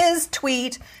to his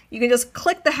tweet. You can just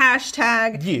click the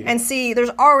hashtag and see. There's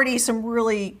already some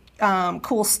really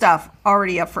cool stuff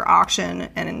already up for auction,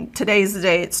 and today's the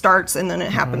day it starts, and then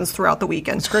it happens throughout the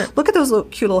weekend. That's great. Look at those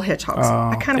cute little hedgehogs.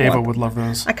 I kind of Ava would love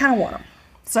those. I kind of want them.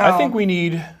 So I think we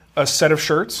need a set of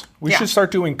shirts. We should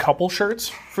start doing couple shirts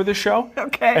for this show.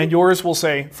 Okay. And yours will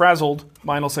say frazzled,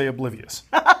 mine will say oblivious.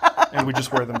 And we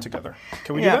just wear them together.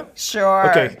 Can we do that? Sure.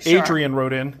 Okay, sure. Adrian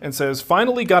wrote in and says,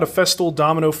 finally got a Festool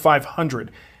Domino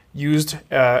 500. Used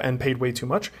and paid way too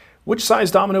much. Which size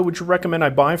domino would you recommend I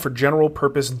buy for general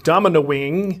purpose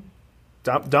dominoing?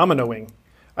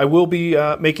 I will be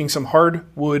making some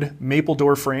hardwood maple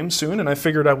door frames soon, and I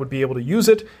figured I would be able to use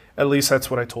it. At least that's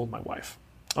what I told my wife.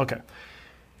 Okay.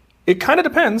 It kind of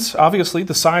depends, obviously,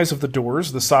 the size of the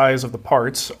doors, the size of the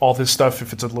parts, all this stuff.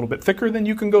 If it's a little bit thicker, then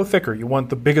you can go thicker. You want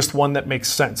the biggest one that makes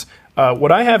sense.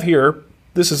 What I have here,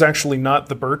 this is actually not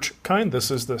the birch kind.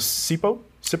 This is the Sipo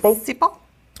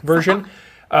version.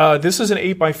 This is an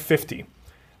 8x50.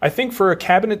 I think for a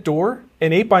cabinet door,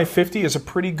 an 8x50 is a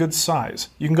pretty good size.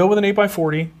 You can go with an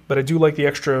 8x40, but I do like the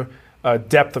extra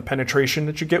depth of penetration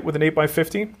that you get with an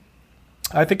 8x50.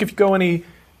 I think if you go any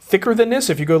thicker than this,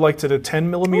 if you go like to the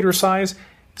 10 millimeter size,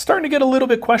 it's starting to get a little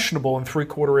bit questionable in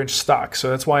 3/4 inch stock. So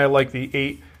that's why I like the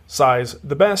 8 size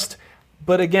the best.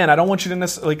 But again, I don't want you to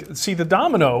necessarily see the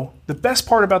domino. The best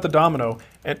part about the domino,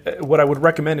 and what I would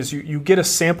recommend is you get a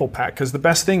sample pack, because the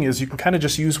best thing is you can kind of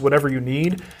just use whatever you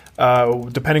need,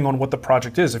 depending on what the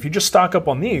project is. If you just stock up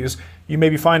on these, you may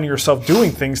be finding yourself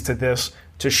doing things to this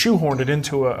to shoehorn it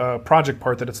into a project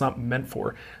part that it's not meant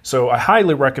for. So I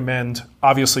highly recommend,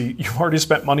 obviously you've already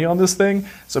spent money on this thing,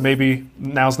 so maybe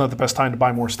now's not the best time to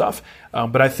buy more stuff.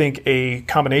 But I think a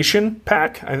combination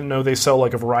pack, I know they sell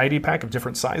like a variety pack of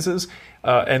different sizes,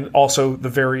 and also the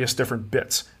various different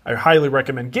bits. I highly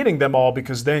recommend getting them all,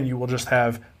 because then you will just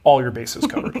have all your bases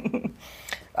covered.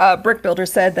 Brick Builder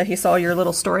said that he saw your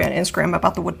little story on Instagram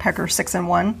about the Woodpecker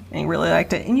 6-in-1, and he really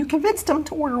liked it, and you convinced him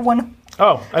to order one.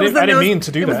 Oh, I didn't mean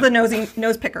to do that. It was the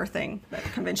nose picker thing that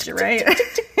convinced you, right?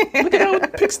 Look at how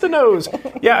it picks the nose.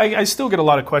 Yeah, I still get a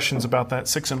lot of questions about that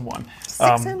 6-in-1.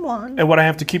 6-in-1. And what I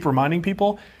have to keep reminding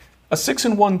people, a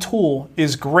 6-in-1 tool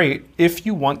is great if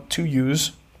you want to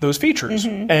use those features.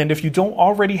 Mm-hmm. And if you don't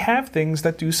already have things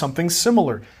that do something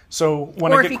similar. So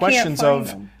when I get questions of,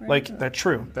 them, right? Like, that's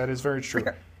true. That is very true.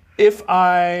 Okay. If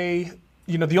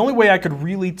the only way I could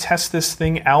really test this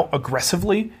thing out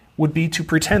aggressively would be to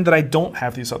pretend that I don't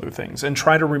have these other things and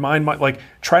try to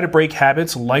try to break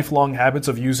habits, lifelong habits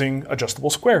of using adjustable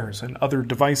squares and other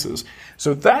devices.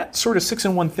 So that sort of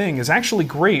 6-in-1 thing is actually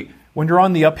great when you're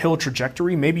on the uphill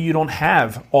trajectory. Maybe you don't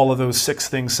have all of those 6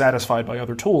 things satisfied by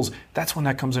other tools. That's when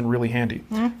that comes in really handy.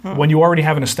 Mm-hmm. When you already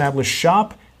have an established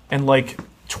shop and like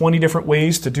 20 different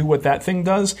ways to do what that thing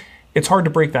does, it's hard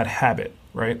to break that habit,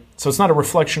 right? So it's not a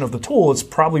reflection of the tool. It's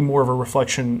probably more of a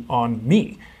reflection on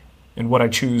me and what I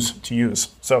choose to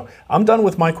use. So I'm done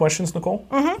with my questions, Nicole.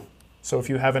 Mm-hmm. So if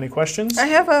you have any questions, I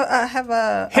have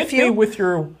a hit few. Me with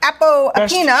your Apo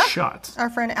best Apina, shot. Our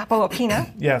friend Apo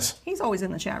Apina. Yes, he's always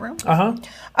in the chat room.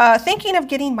 Thinking of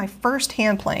getting my first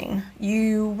hand plane.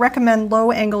 You recommend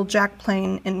low angle jack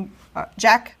plane in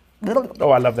jack. Oh,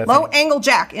 I love that. Low angle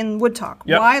jack in Wood Talk.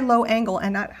 Yep. Why low angle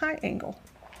and not high angle?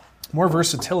 More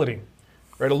versatility,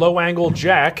 right? A low angle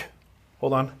jack.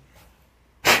 Hold on.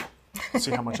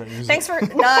 See how much I use Thanks for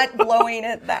not blowing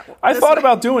it that way. I thought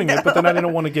about doing it, but then I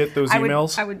didn't want to get those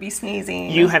emails. I would be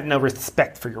sneezing. You have no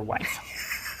respect for your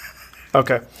wife.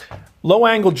 Okay. Low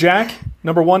angle jack.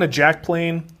 Number one, a jack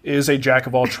plane is a jack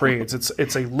of all trades.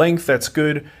 It's a length that's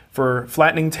good for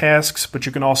flattening tasks, but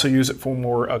you can also use it for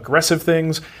more aggressive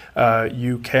things.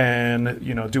 You can,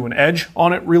 do an edge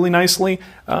on it really nicely,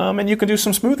 and you can do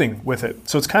some smoothing with it.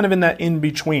 So it's kind of in that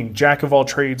in-between, jack of all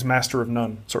trades, master of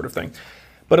none sort of thing.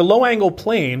 But a low angle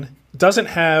plane doesn't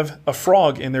have a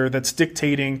frog in there that's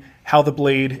dictating how the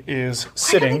blade is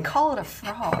sitting. Why do they call it a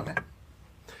frog?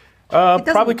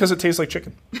 Probably because it tastes like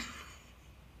chicken.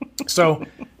 So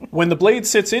when the blade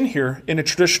sits in here in a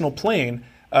traditional plane,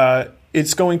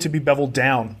 it's going to be beveled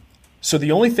down. So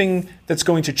the only thing that's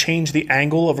going to change the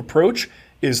angle of approach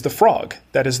is the frog.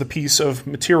 That is the piece of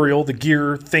material, the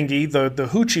gear thingy, the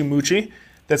hoochie moochie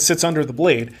that sits under the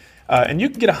blade. And you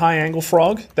can get a high angle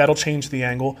frog, that'll change the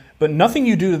angle, but nothing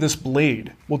you do to this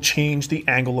blade will change the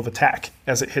angle of attack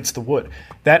as it hits the wood.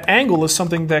 That angle is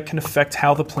something that can affect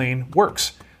how the plane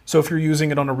works. So if you're using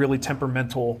it on a really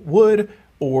temperamental wood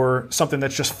or something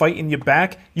that's just fighting you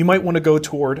back, you might want to go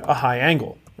toward a high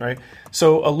angle, right?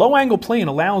 So a low angle plane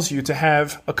allows you to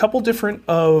have a couple different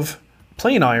of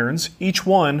plane irons, each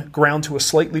one ground to a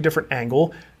slightly different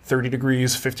angle, 30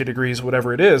 degrees, 50 degrees,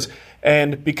 whatever it is.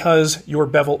 And because your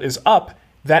bevel is up,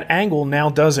 that angle now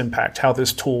does impact how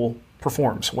this tool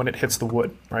performs when it hits the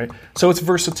wood, right? So it's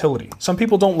versatility. Some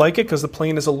people don't like it because the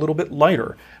plane is a little bit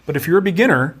lighter. But if you're a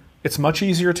beginner, it's much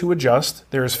easier to adjust.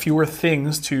 There's fewer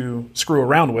things to screw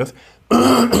around with.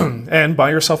 And buy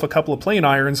yourself a couple of plane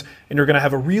irons, and you're going to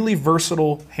have a really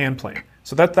versatile hand plane.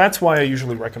 So that's why I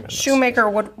usually recommend this. Shoemaker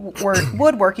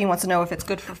Woodworking wants to know if it's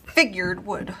good for figured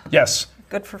wood. Yes.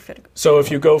 Good for figured. So if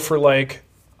you go for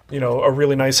a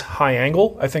really nice high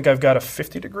angle, I think I've got a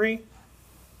 50 degree.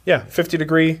 Yeah, 50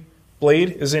 degree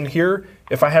blade is in here.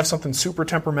 If I have something super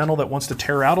temperamental that wants to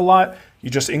tear out a lot, you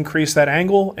just increase that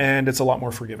angle and it's a lot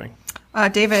more forgiving.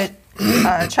 David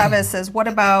Chavez says, what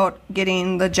about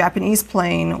getting the Japanese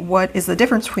plane? What is the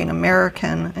difference between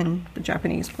American and the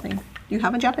Japanese plane? Do you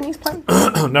have a Japanese plane?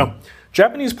 No.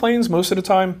 Japanese planes, most of the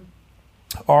time,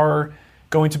 are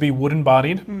going to be wooden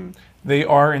bodied. They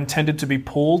are intended to be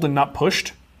pulled and not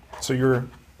pushed. So you're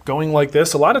going like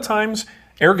this. A lot of times,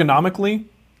 ergonomically,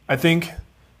 I think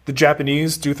the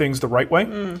Japanese do things the right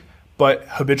way. But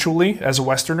habitually, as a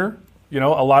Westerner, a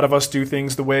lot of us do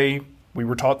things the way we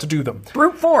were taught to do them.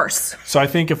 Brute force. So I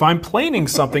think if I'm planing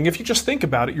something, if you just think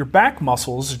about it, your back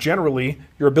muscles, generally,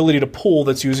 your ability to pull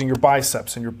that's using your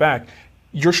biceps and your back,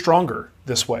 you're stronger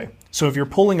this way. So if you're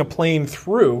pulling a plane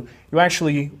through, you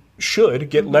actually should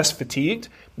get less fatigued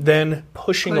than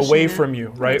pushing away from you,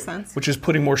 right? Makes sense. Which is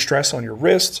putting more stress on your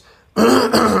wrists,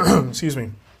 excuse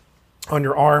me, on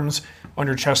your arms, on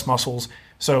your chest muscles.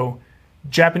 So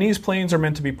Japanese planes are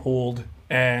meant to be pulled,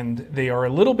 and they are a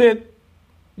little bit,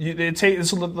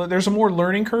 there's a more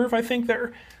learning curve, I think,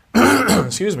 there.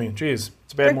 Excuse me, jeez,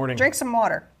 it's a bad morning. Drink some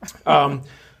water.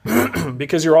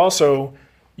 Because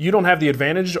you don't have the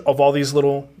advantage of all these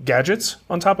little gadgets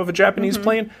on top of a Japanese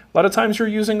plane. A lot of times you're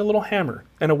using a little hammer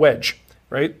and a wedge,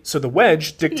 right? So the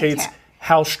wedge dictates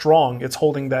how strong it's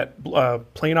holding that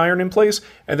plane iron in place,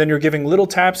 and then you're giving little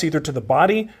taps either to the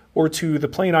body or to the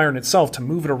plane iron itself to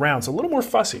move it around. It's a little more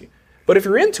fussy. But if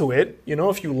you're into it,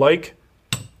 if you like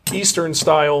Eastern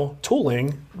style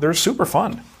tooling, they're super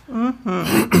fun.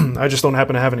 I just don't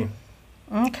happen to have any.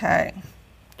 Okay.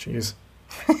 Jeez.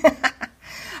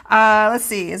 Let's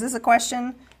see. Is this a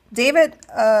question? David,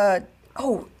 I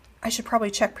should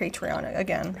probably check Patreon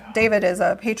again. David is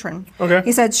a patron. Okay.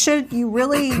 He said, should you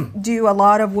really do a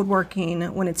lot of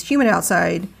woodworking when it's humid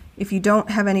outside if you don't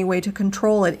have any way to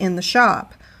control it in the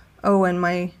shop? Oh, and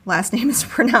my last name is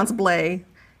pronounced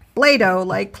Play-Doh,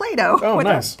 like Play-Doh. Oh,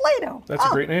 nice. Play-Doh. That's a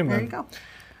great name, there then.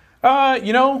 There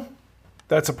you go.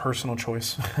 That's a personal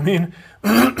choice. I mean,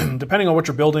 depending on what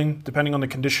you're building, depending on the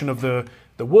condition of the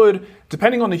wood,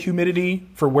 depending on the humidity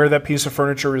for where that piece of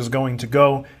furniture is going to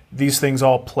go, these things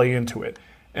all play into it.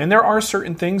 And there are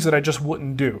certain things that I just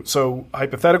wouldn't do. So,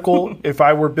 hypothetical, if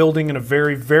I were building in a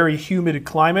very, very humid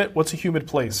climate, what's a humid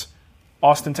place?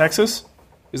 Austin, Texas?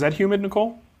 Is that humid,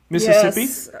 Nicole? Mississippi?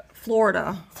 Yes,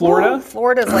 Florida. Florida?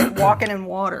 Florida's like walking in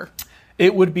water.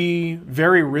 It would be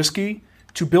very risky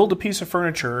to build a piece of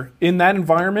furniture in that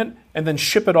environment and then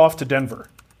ship it off to Denver.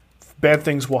 Bad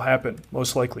things will happen,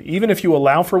 most likely. Even if you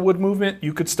allow for wood movement,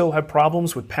 you could still have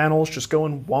problems with panels just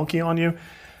going wonky on you.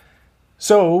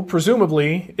 So,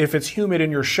 presumably, if it's humid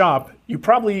in your shop, you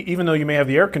probably, even though you may have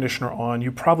the air conditioner on,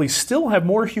 you probably still have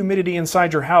more humidity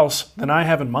inside your house than I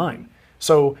have in mine.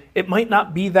 So, it might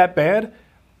not be that bad,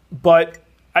 but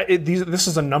this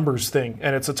is a numbers thing,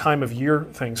 and it's a time of year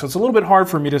thing. So it's a little bit hard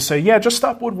for me to say, yeah, just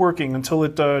stop woodworking until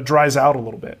it dries out a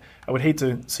little bit. I would hate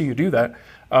to see you do that,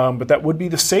 but that would be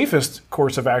the safest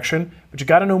course of action. But you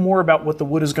got to know more about what the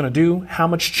wood is going to do, how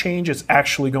much change it's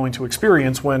actually going to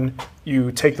experience when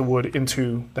you take the wood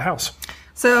into the house.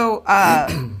 So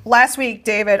last week,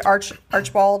 David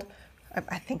Archibald,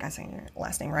 I think I said your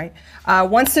last name right,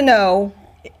 wants to know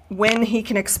when he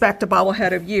can expect a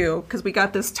bobblehead of you, because we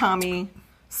got this Tommy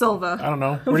Silva. I don't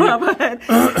know. Bobblehead.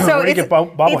 So where do you get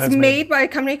bobbleheads it's made by a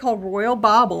company called Royal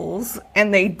Baubles,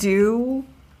 and they do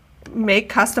make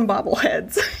custom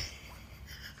bobbleheads.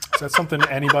 Is that something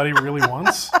anybody really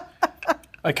wants?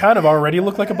 I kind of already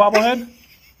look like a bobblehead,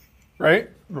 right?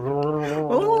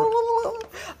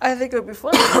 I think it would be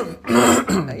fun.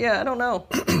 Yeah, I don't know.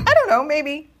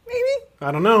 Maybe.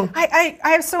 I don't know. I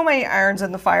have so many irons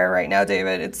in the fire right now,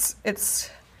 David. It's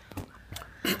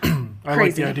I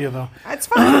like the idea, though. It's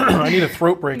fun. I need a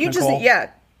throat break, Nicole.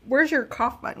 Where's your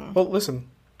cough button? Well, listen,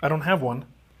 I don't have one.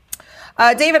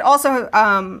 David also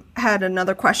had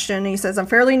another question. He says, I'm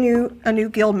a new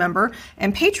guild member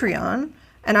and Patreon,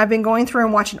 and I've been going through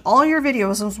and watching all your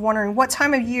videos and was wondering what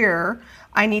time of year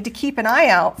I need to keep an eye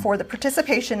out for the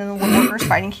participation in the Woodworkers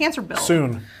Fighting Cancer Bill.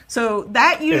 Soon. So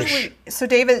that usually,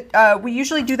 David, we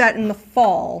usually do that in the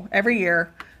fall every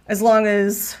year, as long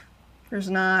as there's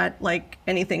not like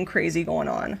anything crazy going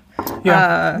on.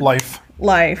 Yeah, life.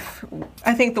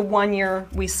 I think the one year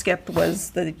we skipped was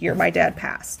the year my dad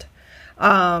passed.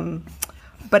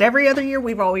 But every other year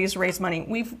we've always raised money.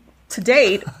 We've, to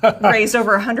date, raised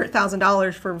over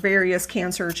 $100,000 for various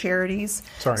cancer charities.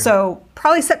 Sorry. So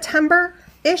probably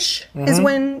September-ish is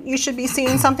when you should be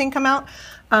seeing something come out.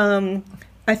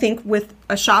 I think with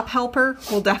a shop helper,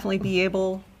 we'll definitely be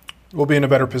able... We'll be in a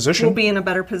better position. We'll be in a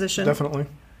better position. Definitely.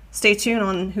 Stay tuned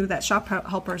on who that shop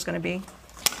helper is going to be.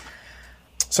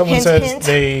 Someone Hint, says hint.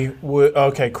 they would.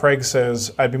 Okay, Craig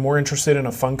says I'd be more interested in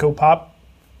a Funko Pop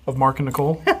of Mark and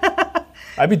Nicole.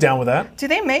 I'd be down with that. Do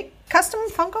they make custom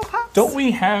Funko Pops? Don't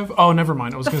we have? Oh, never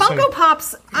mind. I was The going to say. Funko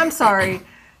Pops, I'm sorry,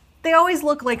 they always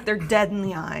look like they're dead in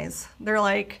the eyes. They're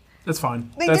like... That's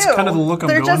fine. They That's do. kind of the look I'm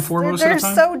They're going for most of the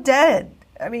time. They're so dead.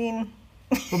 I mean...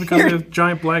 Well, because they have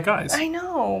giant black eyes. I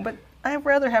know, but I'd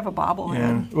rather have a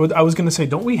bobblehead. Yeah. Well, I was going to say,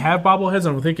 don't we have bobbleheads?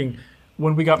 I'm thinking,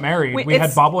 when we got married, we had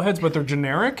bobbleheads, but they're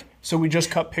generic, so we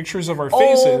just cut pictures of our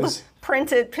faces. Old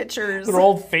printed pictures. They're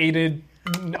all faded,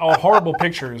 horrible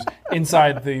pictures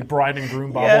inside the bride and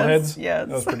groom bobbleheads. Yes.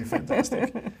 That was pretty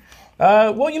fantastic.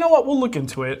 Well, you know what? We'll look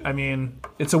into it. I mean,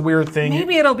 it's a weird thing.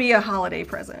 Maybe it'll be a holiday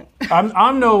present.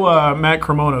 I'm no Matt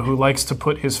Cremona who likes to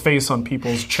put his face on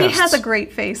people's chests. He has a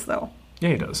great face, though. Yeah,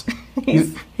 he does.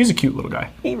 He's a cute little guy.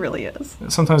 He really is.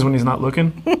 Sometimes when he's not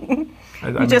looking,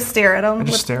 You just stare at him. I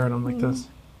just stare at him like this.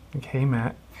 Like, hey,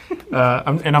 Matt.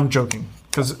 I'm joking.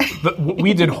 Because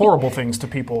we did horrible things to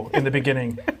people in the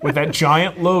beginning with that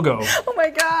giant logo. Oh, my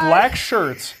God. Black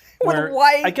shirts. With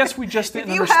white. I guess we just didn't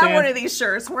If you understand. have one of these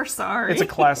shirts, we're sorry. It's a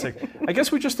classic. I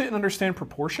guess we just didn't understand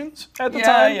proportions at the Yeah,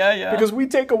 time. yeah. Because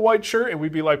we'd take a white shirt and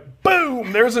we'd be like,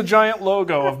 boom, there's a giant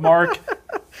logo of Mark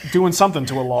doing something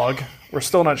to a log. We're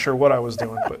still not sure what I was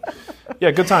doing, but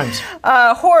yeah, good times.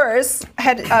 Horace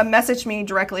had messaged me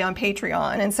directly on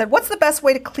Patreon and said, what's the best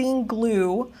way to clean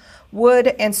glue, wood,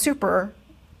 and super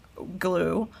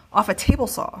glue off a table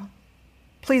saw?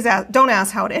 Please don't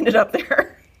ask how it ended up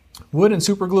there. Wood and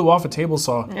super glue off a table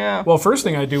saw. Yeah. Well, first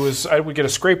thing I do is I would get a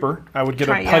scraper. I would get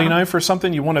a putty knife or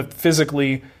something. You want to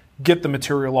physically get the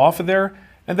material off of there.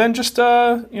 And then just,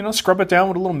 scrub it down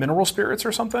with a little mineral spirits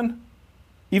or something.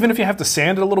 Even if you have to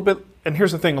sand it a little bit. And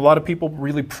here's the thing. A lot of people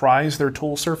really prize their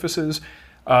tool surfaces.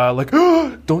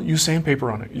 Don't use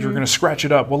sandpaper on it. You're going to scratch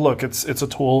it up. Well, look, it's a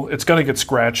tool. It's going to get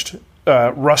scratched.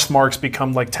 Rust marks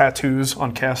become like tattoos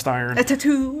on cast iron. A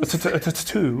tattoo. A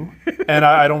tattoo. And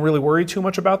I don't really worry too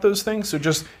much about those things. So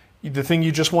just the thing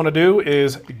you just want to do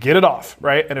is get it off,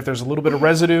 right? And if there's a little bit of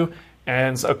residue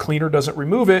and a cleaner doesn't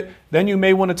remove it, then you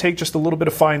may want to take just a little bit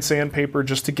of fine sandpaper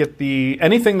just to get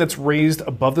anything that's raised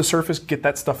above the surface, get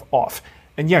that stuff off.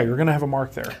 And yeah, you're going to have a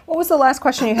mark there. What was the last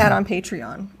question you had on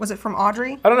Patreon? Was it from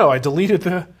Audrey? I don't know. I deleted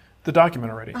the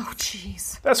document already. Oh,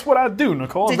 jeez. That's what I do,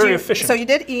 Nicole. I'm very efficient. So you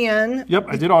did Ian. Yep,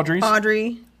 I did Audrey's.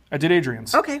 Audrey. I did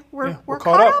Adrian's. Okay, we're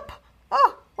caught up.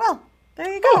 Oh, well,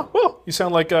 there you go. Oh, you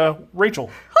sound like Rachel.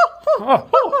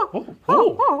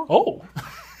 Oh.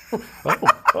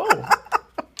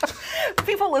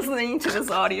 People listening to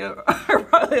this audio are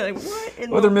probably like, what in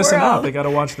the Well, they're missing world? out. They got to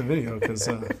watch the video because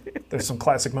there's some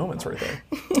classic moments right there.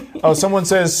 Oh, someone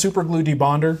says super glue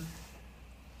debonder.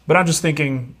 But I'm just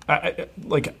thinking,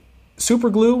 super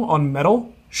glue on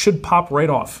metal should pop right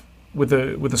off with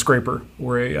a scraper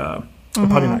or a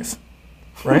putty knife,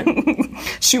 right?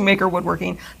 Shoemaker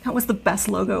Woodworking. That was the best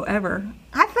logo ever.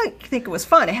 I think it was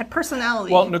fun. It had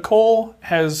personality. Well, Nicole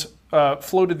has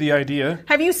floated the idea.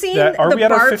 Have you seen are we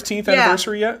at our 15th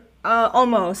anniversary yet?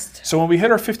 Almost. So when we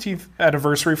hit our 15th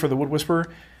anniversary for the Wood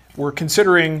Whisperer, we're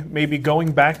considering maybe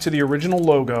going back to the original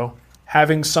logo,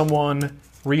 having someone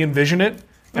re-envision it,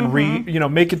 and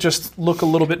make it just look a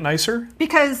little bit nicer.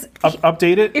 Because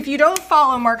update it. If you don't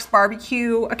follow Mark's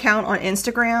Barbecue account on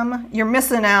Instagram, you're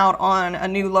missing out on a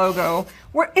new logo.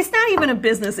 It's not even a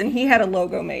business, and he had a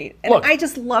logo made. And Look, I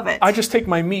just love it. I just take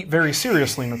my meat very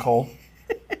seriously, Nicole.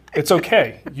 It's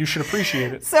okay. You should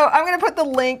appreciate it. So I'm going to put the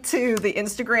link to the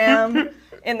Instagram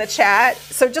in the chat.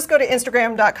 So just go to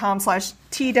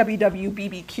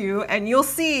instagram.com/TWWBBQ, and you'll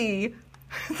see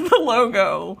the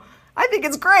logo. I think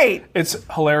it's great. It's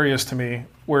hilarious to me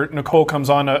where Nicole comes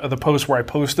on the post where I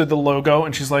posted the logo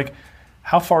and she's like,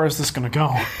 how far is this going to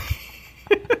go?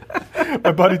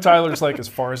 My buddy Tyler's like, as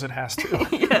far as it has to.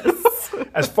 Yes.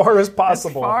 As far as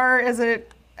possible. As far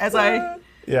as I.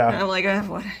 Yeah. I'm like,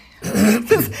 what?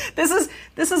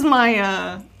 This is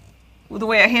my the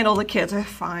way I handle the kids.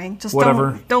 Fine. Just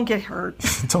whatever. Don't get hurt.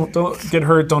 Don't get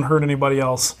hurt. Don't hurt anybody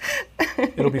else.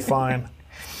 It'll be fine.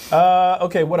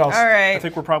 Okay, what else? All right. I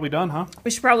think we're probably done, huh?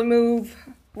 We should probably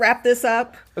wrap this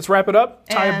up. Let's wrap it up.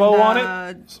 Tie a bow on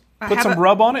it. Put some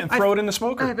rub on it and throw it in the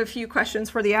smoker. I have a few questions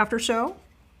for the after show.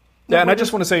 Yeah, and I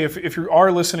just want to say, if you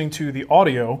are listening to the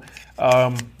audio,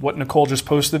 what Nicole just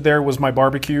posted there was my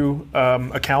barbecue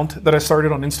account that I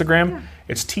started on Instagram. Yeah.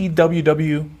 It's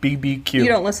TWWBBQ. You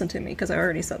don't listen to me because I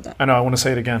already said that. I know. I want to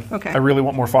say it again. Okay. I really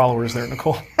want more followers there,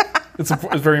 Nicole. It's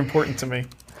very important to me.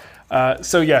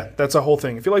 So yeah, that's a whole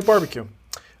thing. If you like barbecue.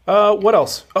 What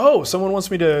else? Oh, someone wants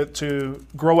me to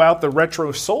grow out the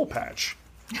retro soul patch.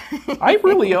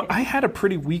 I had a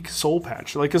pretty weak soul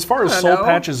patch. Like, as far as soul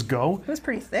patches go, It was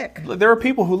pretty thick. there are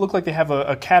people who look like they have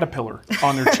a caterpillar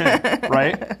on their chin,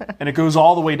 right? And it goes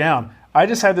all the way down. I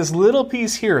just had this little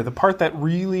piece here, the part that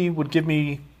really would give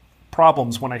me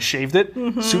problems when I shaved it.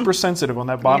 Super sensitive on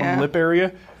that bottom lip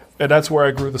area. And that's where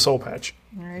I grew the soul patch.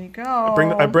 There you go.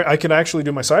 I can actually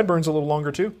do my sideburns a little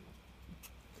longer, too.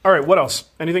 All right, what else?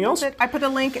 Anything else? I put a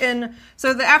link in.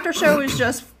 So the after show is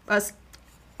just us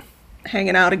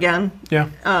hanging out again.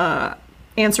 Yeah.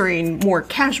 Answering more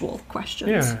casual questions.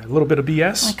 Yeah, a little bit of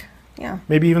BS. Yeah.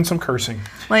 Maybe even some cursing.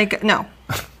 No.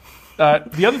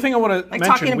 The other thing I want to mention...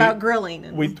 talking about grilling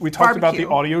and We talked about the barbecue.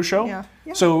 audio show. Yeah.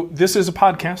 So this is a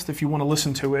podcast if you want to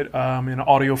listen to it in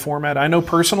audio format. I know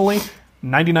personally,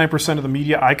 99% of the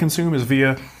media I consume is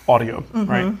via audio,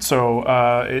 right? So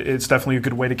it's definitely a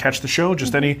good way to catch the show.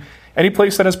 Just any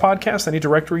place that has podcasts, any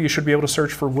directory, you should be able to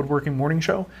search for Woodworking Morning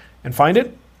Show and find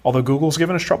it. Although Google's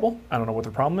given us trouble. I don't know what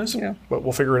their problem is, but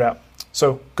we'll figure it out.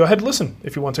 So go ahead and listen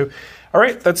if you want to. All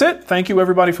right, that's it. Thank you,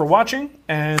 everybody, for watching,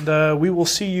 and we will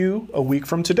see you a week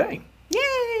from today.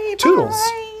 Yay! Toodles.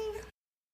 Bye.